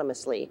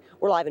anonymously.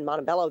 We're live in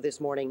Montebello this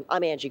morning.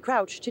 I'm Angie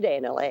Crouch, Today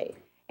in LA.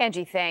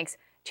 Angie, thanks.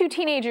 2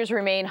 teenagers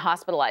remain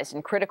hospitalized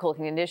in critical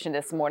condition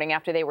this morning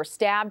after they were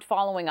stabbed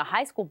following a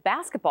high school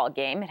basketball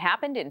game. It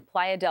happened in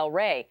Playa del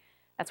Rey.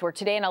 That's where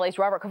Today in LA's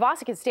Robert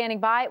Kovacic is standing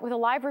by with a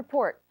live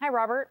report. Hi,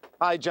 Robert.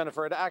 Hi,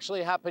 Jennifer. It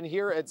actually happened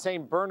here at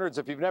St. Bernard's.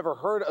 If you've never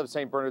heard of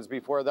St. Bernard's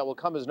before, that will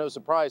come as no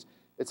surprise.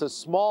 It's a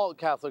small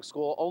Catholic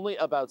school. Only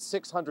about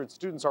 600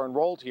 students are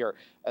enrolled here.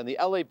 And the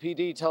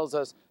LAPD tells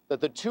us that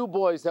the 2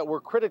 boys that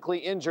were critically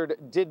injured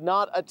did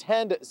not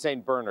attend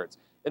St. Bernard's.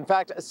 In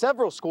fact,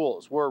 several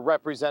schools were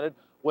represented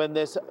when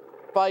this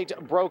fight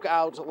broke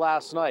out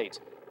last night.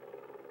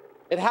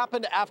 It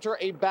happened after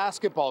a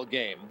basketball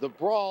game. The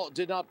brawl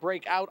did not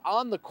break out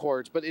on the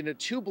court, but in a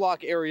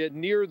 2-block area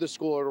near the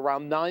school at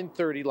around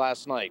 9:30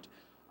 last night.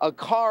 A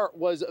car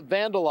was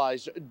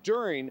vandalized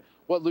during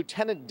what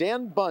Lieutenant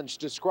Dan Bunch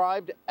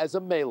described as a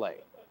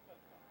melee.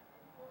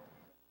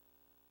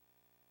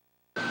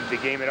 The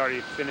game had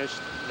already finished,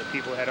 the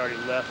people had already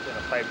left, and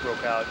a fight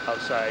broke out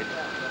outside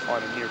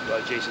on a near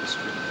adjacent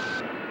street.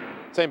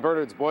 St.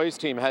 Bernard's boys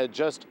team had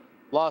just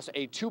lost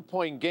a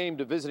 2-point game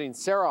to visiting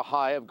Sarah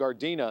High of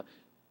Gardena.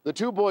 The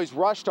 2 boys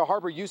rushed to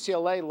Harbor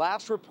UCLA,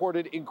 last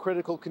reported in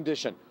critical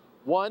condition.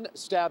 One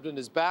stabbed in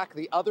his back,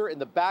 the other in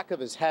the back of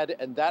his head,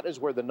 and that is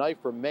where the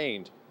knife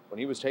remained when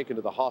he was taken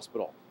to the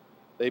hospital.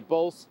 They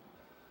both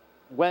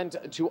went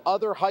to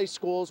other high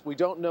schools. We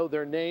don't know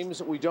their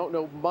names. We don't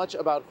know much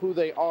about who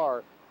they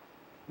are.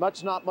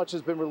 Not much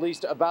has been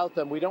released about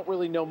them. We don't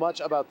really know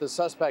much about the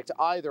suspect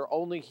either.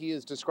 Only he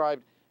is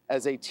described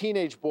as a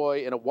teenage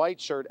boy in a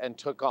white shirt and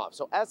took off.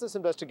 So as this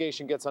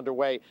investigation gets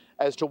underway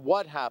as to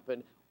what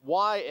happened,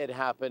 why it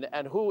happened,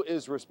 and who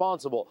is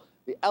responsible,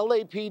 the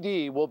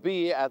LAPD will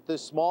be at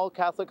this small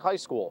Catholic high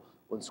school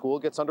when school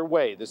gets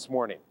underway this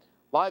morning.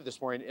 Live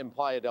this morning in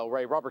Playa del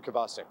Rey, Robert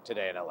Kovacic,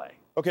 Today in LA.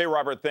 Okay,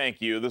 Robert,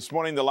 thank you. This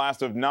morning, the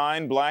last of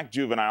 9 black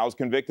juveniles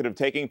convicted of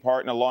taking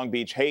part in a Long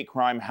Beach hate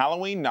crime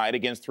Halloween night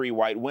against 3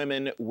 white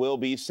women will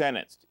be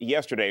sentenced.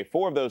 Yesterday,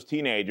 4 of those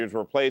teenagers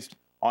were placed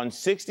on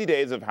 60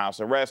 days of house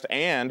arrest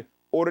and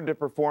ordered to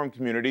perform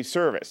community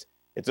service.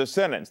 It's a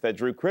sentence that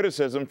drew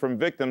criticism from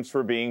victims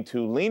for being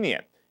too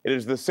lenient. It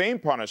is the same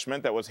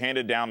punishment that was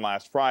handed down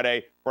last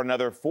Friday for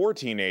another 4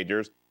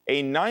 teenagers.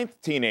 A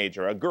 9th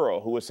teenager, a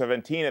girl who was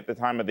 17 at the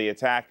time of the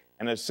attack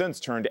and has since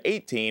turned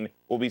 18,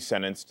 will be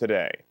sentenced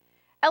today.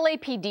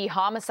 LAPD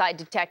homicide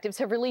detectives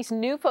have released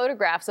new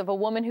photographs of a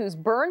woman whose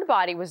burned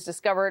body was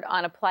discovered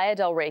on a Playa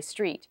del Rey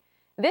street.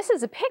 This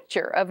is a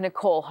picture of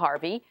Nicole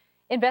Harvey.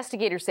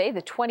 Investigators say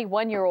the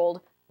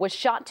 21-year-old was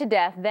shot to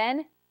death,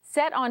 then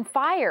set on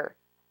fire.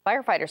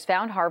 Firefighters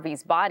found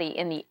Harvey's body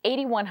in the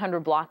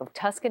 8100 block of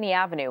Tuscany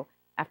Avenue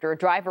after a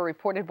driver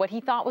reported what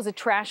he thought was a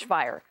trash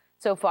fire.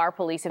 So far,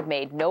 police have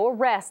made no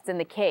arrests in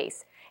the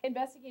case.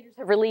 Investigators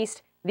have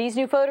released these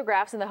new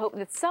photographs in the hope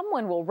that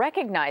someone will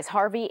recognize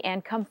Harvey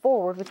and come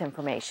forward with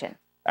information.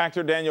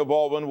 Actor Daniel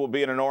Baldwin will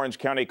be in an Orange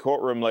County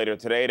courtroom later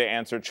today to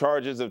answer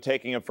charges of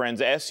taking a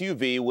friend's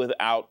SUV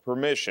without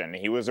permission.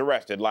 He was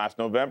arrested last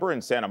November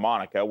in Santa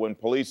Monica when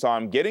police saw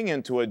him getting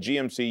into a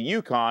GMC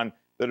Yukon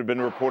that had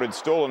been reported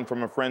stolen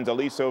from a friend's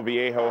Aliso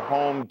Viejo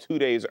home 2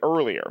 days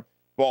earlier.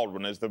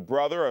 Baldwin is the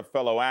brother of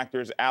fellow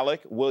actors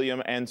Alec,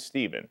 William, and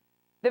Stephen.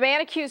 The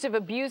man accused of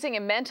abusing a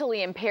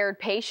mentally impaired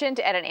patient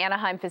at an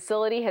Anaheim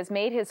facility has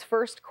made his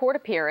first court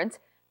appearance.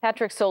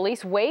 Patrick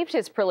Solis waived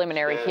his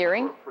preliminary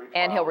hearing,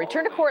 and he'll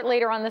return to court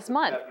later on this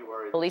month.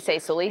 Police say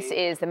Solis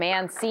is the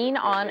man seen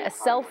on a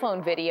cell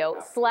phone video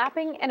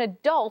slapping an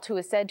adult who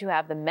is said to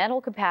have the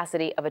mental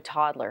capacity of a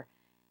toddler.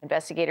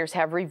 Investigators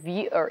have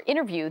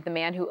interviewed the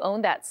man who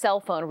owned that cell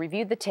phone,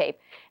 reviewed the tape,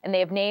 and they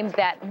have named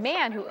that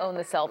man who owned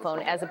the cell phone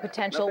as a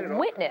potential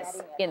witness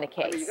in the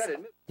case.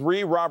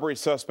 3 robbery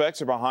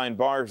suspects are behind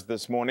bars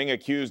this morning,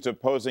 accused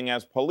of posing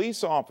as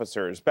police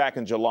officers. Back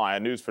in July, a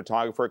news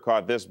photographer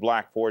caught this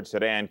black Ford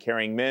sedan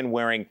carrying men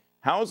wearing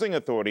housing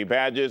authority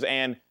badges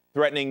and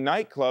threatening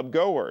nightclub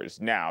goers.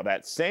 Now,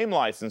 that same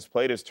license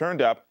plate is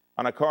turned up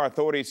on a car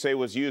authorities say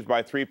was used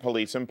by 3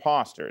 police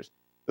imposters.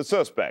 The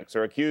suspects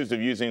are accused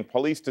of using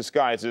police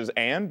disguises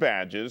and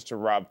badges to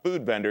rob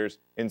food vendors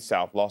in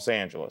South Los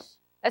Angeles.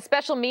 A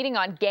special meeting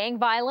on gang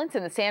violence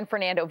in the San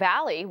Fernando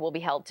Valley will be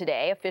held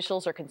today.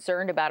 Officials are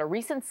concerned about a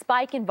recent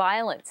spike in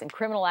violence and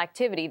criminal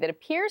activity that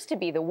appears to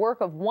be the work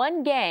of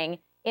one gang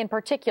in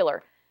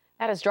particular.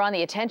 That has drawn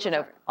the attention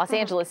of Los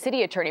Angeles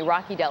City Attorney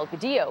Rocky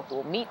Delgadillo, who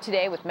will meet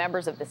today with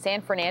members of the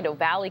San Fernando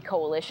Valley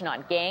Coalition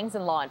on Gangs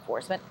and Law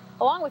Enforcement,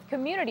 along with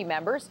community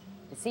members,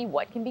 to see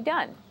what can be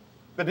done.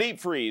 The deep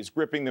freeze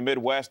gripping the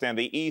Midwest and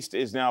the East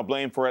is now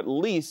blamed for at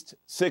least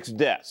 6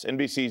 deaths.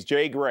 NBC's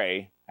Jay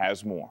Gray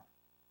has more.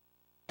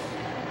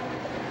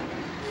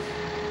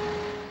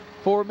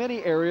 For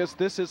many areas,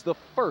 this is the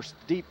first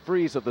deep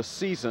freeze of the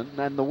season,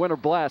 and the winter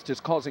blast is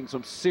causing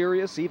some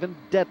serious, even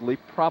deadly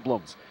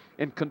problems.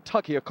 In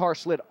Kentucky, a car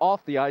slid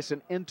off the ice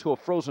and into a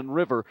frozen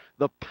river.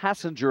 The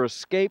passenger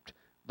escaped.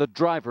 The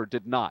driver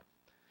did not.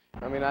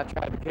 I mean, I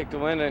tried to kick the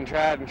window and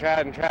tried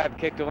to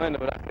kick the window,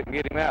 but I couldn't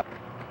get him out.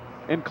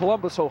 In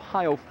Columbus,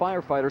 Ohio,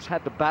 firefighters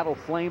had to battle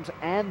flames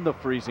and the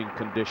freezing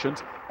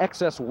conditions.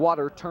 Excess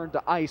water turned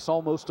to ice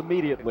almost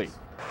immediately.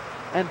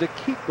 And to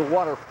keep the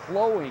water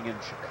flowing in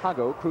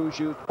Chicago, crews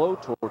used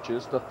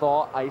blowtorches to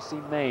thaw icy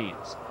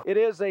mains. It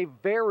is a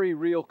very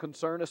real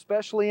concern,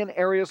 especially in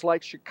areas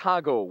like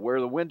Chicago,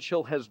 where the wind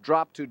chill has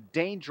dropped to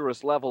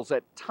dangerous levels,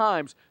 at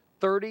times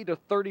 30 to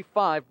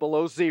 35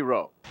 below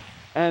zero.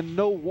 And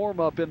no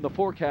warm-up in the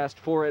forecast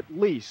for at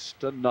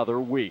least another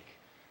week.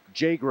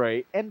 Jay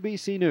Gray,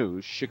 NBC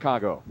News,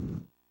 Chicago.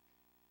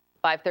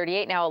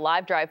 5:38 now, a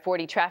live Drive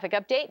 40 traffic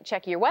update.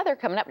 Check your weather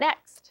coming up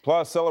next.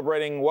 Plus,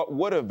 celebrating what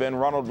would have been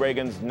Ronald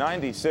Reagan's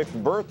 96th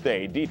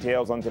birthday.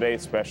 Details on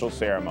today's special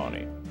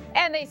ceremony.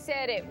 And they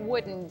said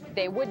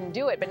they wouldn't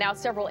do it, but now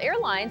several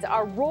airlines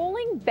are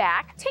rolling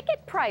back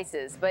ticket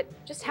prices. But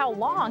just how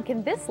long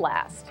can this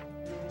last?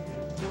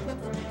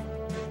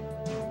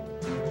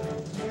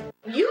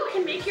 You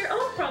can make your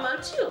own promo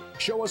too.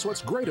 Show us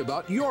what's great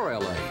about your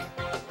LA.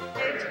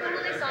 I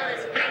totally saw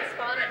this great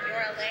spot at your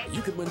LA.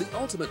 You can win the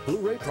ultimate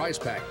Blu-ray prize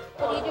pack.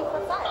 What do you do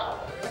for fun?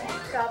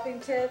 Shopping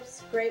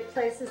tips, great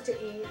places to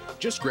eat.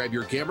 Just grab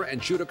your camera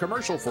and shoot a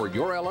commercial for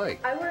your LA.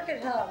 I work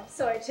at home,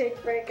 so I take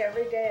a break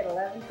every day at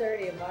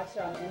 11:30 and watch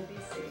it on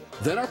NBC.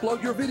 Then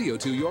upload your video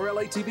to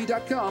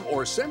yourlatv.com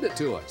or send it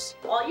to us.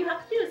 All you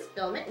have to do is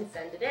film it and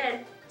send it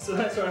in. So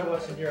that's why I'm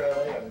watching Your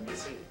LA on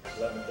NBC,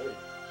 11:30.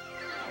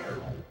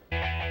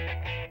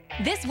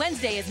 This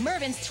Wednesday is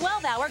Mervyn's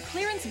 12-hour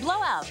clearance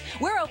blowout.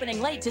 We're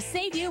opening late to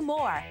save you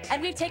more. And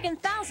we've taken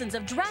thousands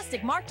of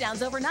drastic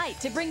markdowns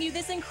overnight to bring you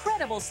this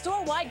incredible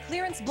store-wide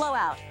clearance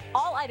blowout.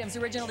 All items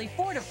originally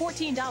 $4 to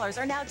 $14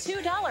 are now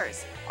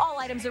 $2. All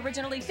items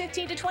originally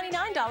 $15 to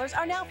 $29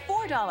 are now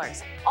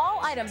 $4.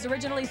 All items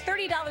originally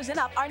 $30 and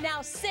up are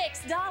now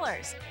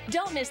 $6.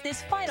 Don't miss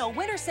this final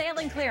winter sale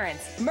and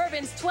clearance.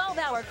 Mervyn's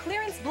 12-hour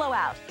clearance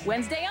blowout.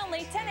 Wednesday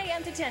only, 10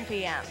 a.m. to 10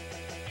 p.m.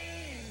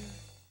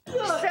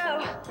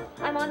 So,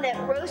 I'm on that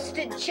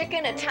roasted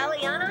chicken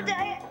Italiano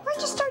diet. I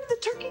just started the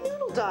turkey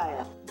noodle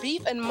diet.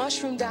 Beef and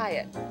mushroom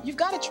diet. You've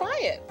got to try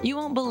it. You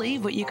won't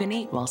believe what you can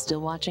eat while still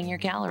watching your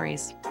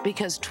calories.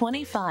 Because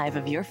 25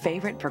 of your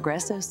favorite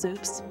Progresso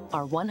soups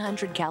are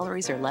 100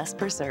 calories or less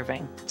per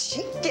serving.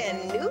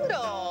 Chicken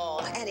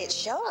noodle. And it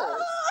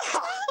shows.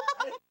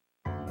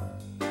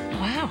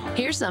 Wow.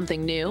 Here's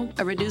something new.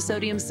 A reduced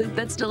sodium soup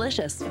that's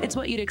delicious. It's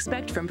what you'd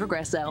expect from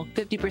Progresso.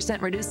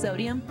 50% reduced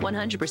sodium,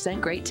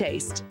 100% great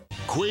taste.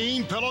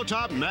 Queen Pillow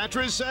Top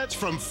mattress sets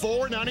from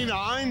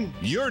 $4.99?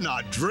 You're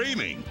not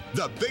dreaming.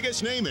 The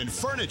biggest name in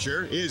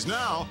furniture is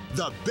now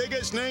the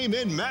biggest name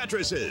in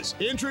mattresses.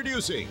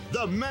 Introducing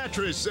the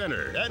Mattress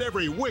Center at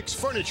every Wix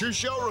Furniture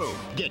showroom.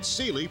 Get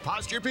Sealy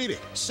Posturepedic,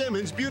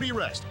 Simmons Beauty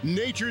Rest,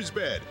 Nature's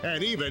Bed,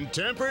 and even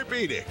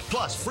Tempur-Pedic.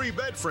 Plus free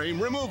bed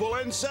frame removal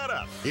and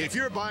setup. If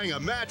you're buying a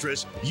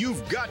mattress,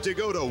 you've got to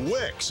go to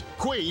Wix.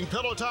 Queen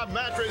Pillow Top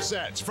mattress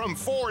sets from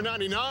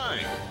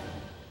 $4.99.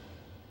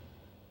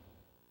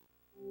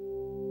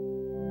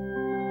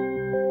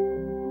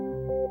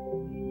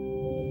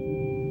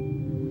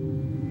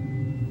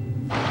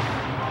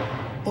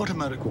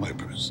 Automatic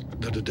wipers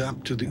that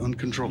adapt to the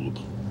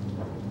uncontrollable.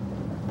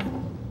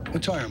 A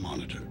tire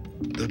monitor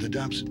that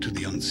adapts to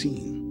the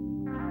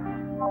unseen.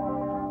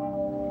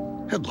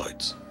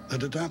 Headlights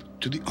that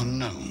adapt to the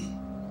unknown.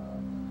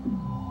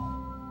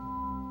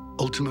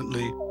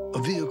 Ultimately,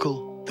 a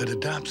vehicle that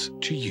adapts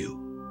to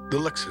you. The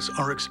Lexus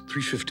RX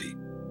 350.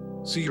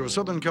 See your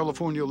Southern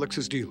California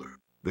Lexus dealer.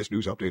 This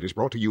news update is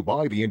brought to you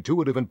by the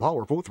intuitive and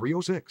powerful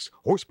 306.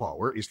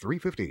 Horsepower is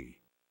 350.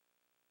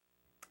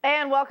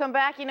 And welcome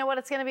back. You know what?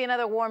 It's going to be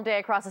another warm day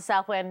across the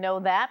Southland. Know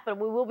that. But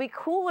we will be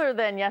cooler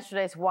than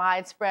yesterday's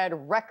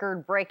widespread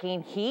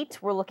record-breaking heat.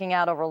 We're looking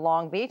out over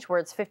Long Beach, where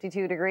it's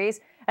 52 degrees.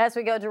 As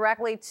we go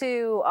directly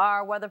to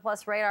our Weather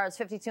Plus radar, it's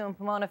 52 in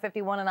Pomona,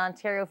 51 in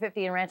Ontario,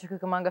 50 in Rancho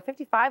Cucamonga,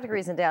 55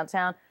 degrees in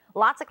downtown.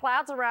 Lots of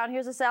clouds around.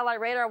 Here's a satellite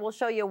radar. We'll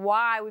show you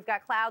why. We've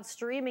got clouds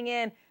streaming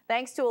in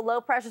thanks to a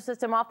low-pressure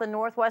system off the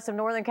northwest of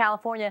Northern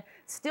California.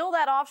 Still,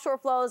 that offshore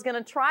flow is going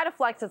to try to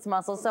flex its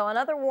muscles. So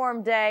another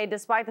warm day,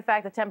 despite the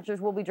fact that temperatures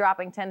will be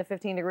dropping 10 to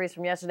 15 degrees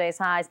from yesterday's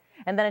highs.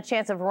 And then a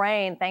chance of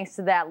rain thanks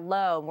to that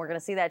low. And we're going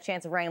to see that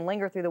chance of rain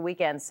linger through the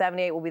weekend.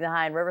 78 will be the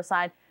high in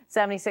Riverside,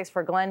 76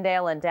 for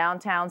Glendale and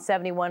downtown,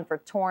 71 for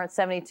Torrance,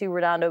 72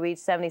 Redondo Beach,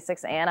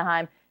 76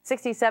 Anaheim,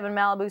 67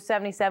 Malibu,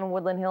 77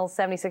 Woodland Hills,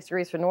 76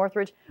 degrees for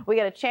Northridge. We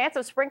get a chance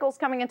of sprinkles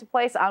coming into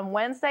place on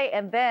Wednesday,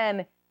 and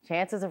then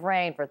chances of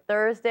rain for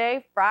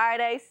Thursday,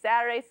 Friday,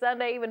 Saturday,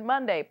 Sunday, even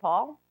Monday,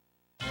 Paul.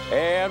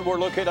 And we're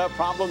looking at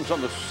problems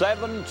on the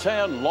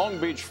 710 Long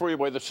Beach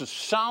Freeway. This is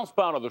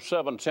southbound of the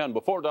 710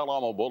 before Del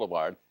Amo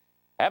Boulevard.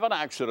 Have an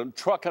accident.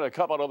 Truck and a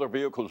couple other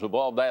vehicles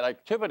involved. That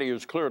activity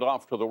is cleared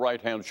off to the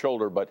right-hand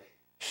shoulder, but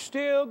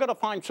still going to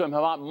find some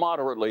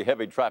moderately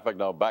heavy traffic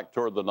now back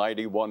toward the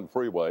 91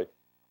 freeway.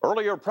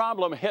 Earlier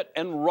problem, hit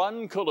and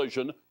run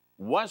collision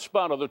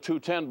westbound of the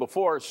 210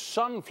 before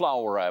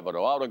Sunflower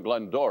Avenue out in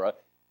Glendora.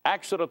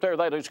 Accident there.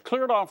 That is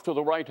cleared off to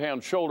the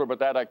right-hand shoulder, but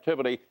that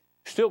activity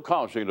still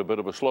causing a bit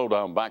of a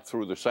slowdown back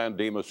through the San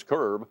Dimas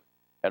curve.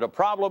 And a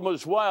problem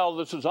as well,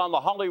 this is on the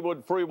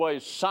Hollywood Freeway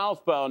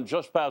southbound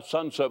just past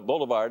Sunset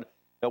Boulevard.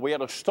 Now, we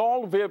had a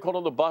stalled vehicle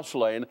in the bus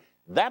lane.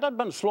 That had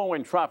been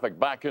slowing traffic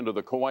back into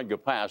the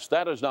Cahuenga Pass.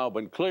 That has now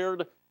been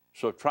cleared,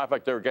 so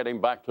traffic there getting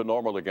back to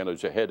normal again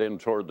as you head in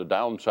toward the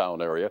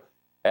downtown area.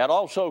 And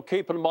also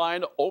keep in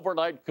mind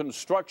overnight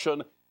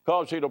construction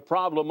causing a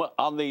problem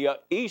on the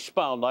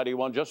eastbound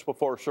 91 just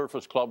before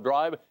Surface Club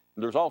Drive.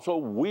 There's also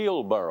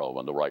wheelbarrow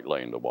in the right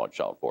lane to watch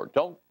out for.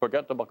 Don't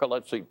forget to buckle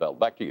that seatbelt.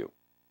 Back to you.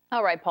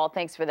 All right, Paul,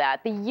 thanks for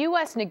that. The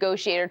U.S.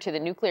 negotiator to the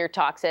nuclear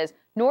talk says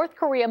North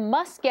Korea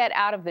must get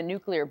out of the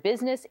nuclear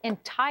business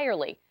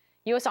entirely.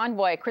 U.S.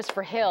 envoy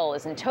Christopher Hill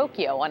is in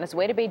Tokyo on his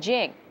way to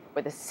Beijing,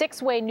 where the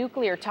six-way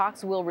nuclear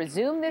talks will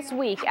resume this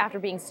week after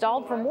being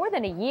stalled for more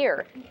than a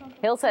year.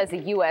 Hill says the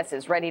U.S.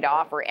 is ready to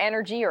offer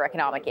energy or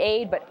economic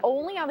aid, but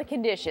only on the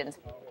conditions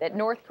that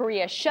North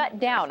Korea shut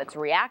down its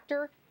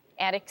reactor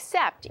and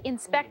accept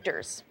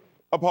inspectors.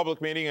 A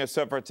public meeting is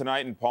set for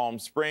tonight in Palm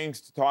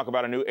Springs to talk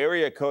about a new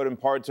area code in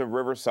parts of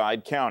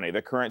Riverside County.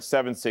 The current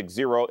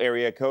 760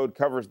 area code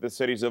covers the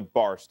cities of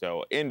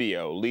Barstow,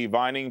 Indio, Lee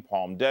Vining,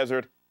 Palm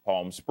Desert,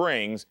 Palm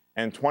Springs,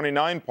 and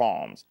 29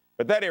 Palms.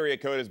 But that area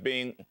code is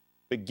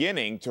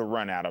beginning to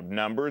run out of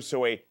numbers,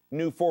 so a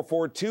new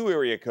 442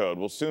 area code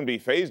will soon be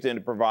phased in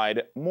to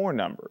provide more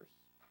numbers.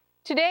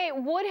 Today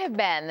would have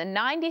been the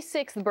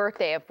 96th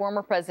birthday of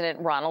former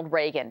President Ronald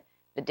Reagan.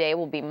 The day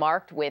will be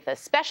marked with a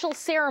special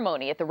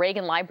ceremony at the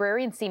Reagan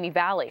Library in Simi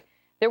Valley.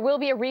 There will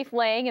be a wreath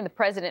laying in the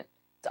president's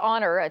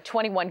honor, a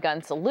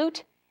 21-gun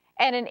salute,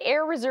 and an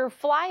Air Reserve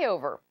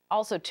flyover,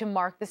 also to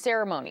mark the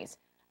ceremonies.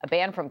 A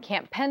band from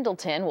Camp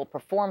Pendleton will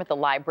perform at the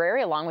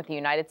library along with the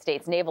United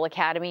States Naval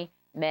Academy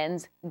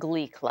Men's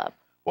Glee Club.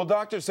 Well,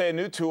 doctors say a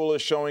new tool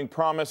is showing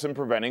promise in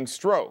preventing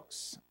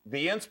strokes.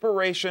 The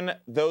inspiration,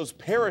 those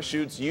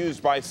parachutes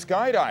used by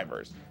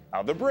skydivers.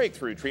 How the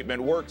breakthrough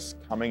treatment works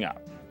coming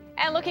up.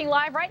 And looking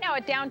live right now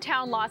at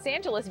downtown Los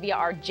Angeles via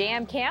our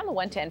Jam Cam, the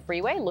 110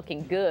 freeway, looking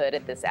good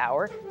at this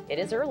hour. It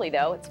is early,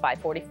 though. It's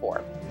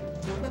 5:44.